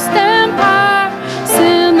Ghost and power,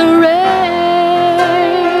 send the rain.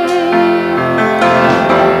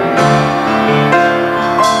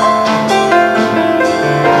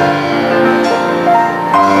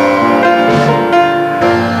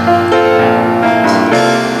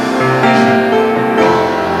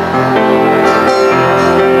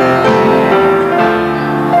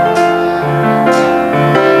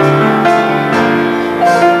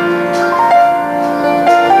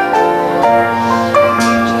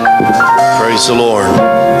 Praise the Lord.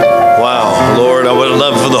 Wow. Lord, I would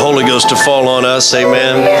love for the Holy Ghost to fall on us.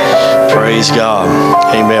 Amen. Praise God.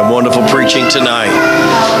 Amen. Wonderful preaching tonight.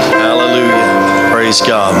 Hallelujah. Praise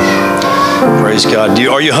God. Praise God.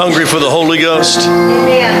 Are you hungry for the Holy Ghost?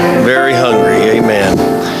 Amen. Very hungry. Amen.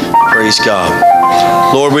 Praise God.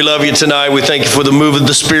 Lord, we love you tonight. We thank you for the move of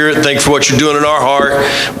the Spirit. Thank you for what you're doing in our heart,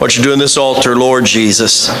 what you're doing in this altar, Lord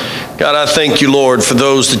Jesus. God, I thank you, Lord, for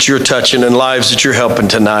those that you're touching and lives that you're helping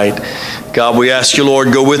tonight. God, we ask you,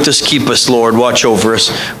 Lord, go with us, keep us, Lord, watch over us.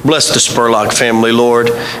 Bless the Spurlock family, Lord.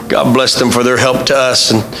 God, bless them for their help to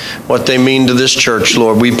us and what they mean to this church,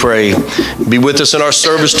 Lord. We pray. Be with us in our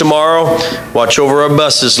service tomorrow. Watch over our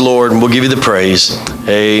buses, Lord, and we'll give you the praise.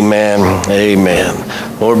 Amen. Amen.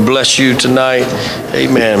 Lord, bless you tonight.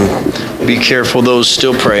 Amen. Be careful, those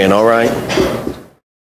still praying, all right?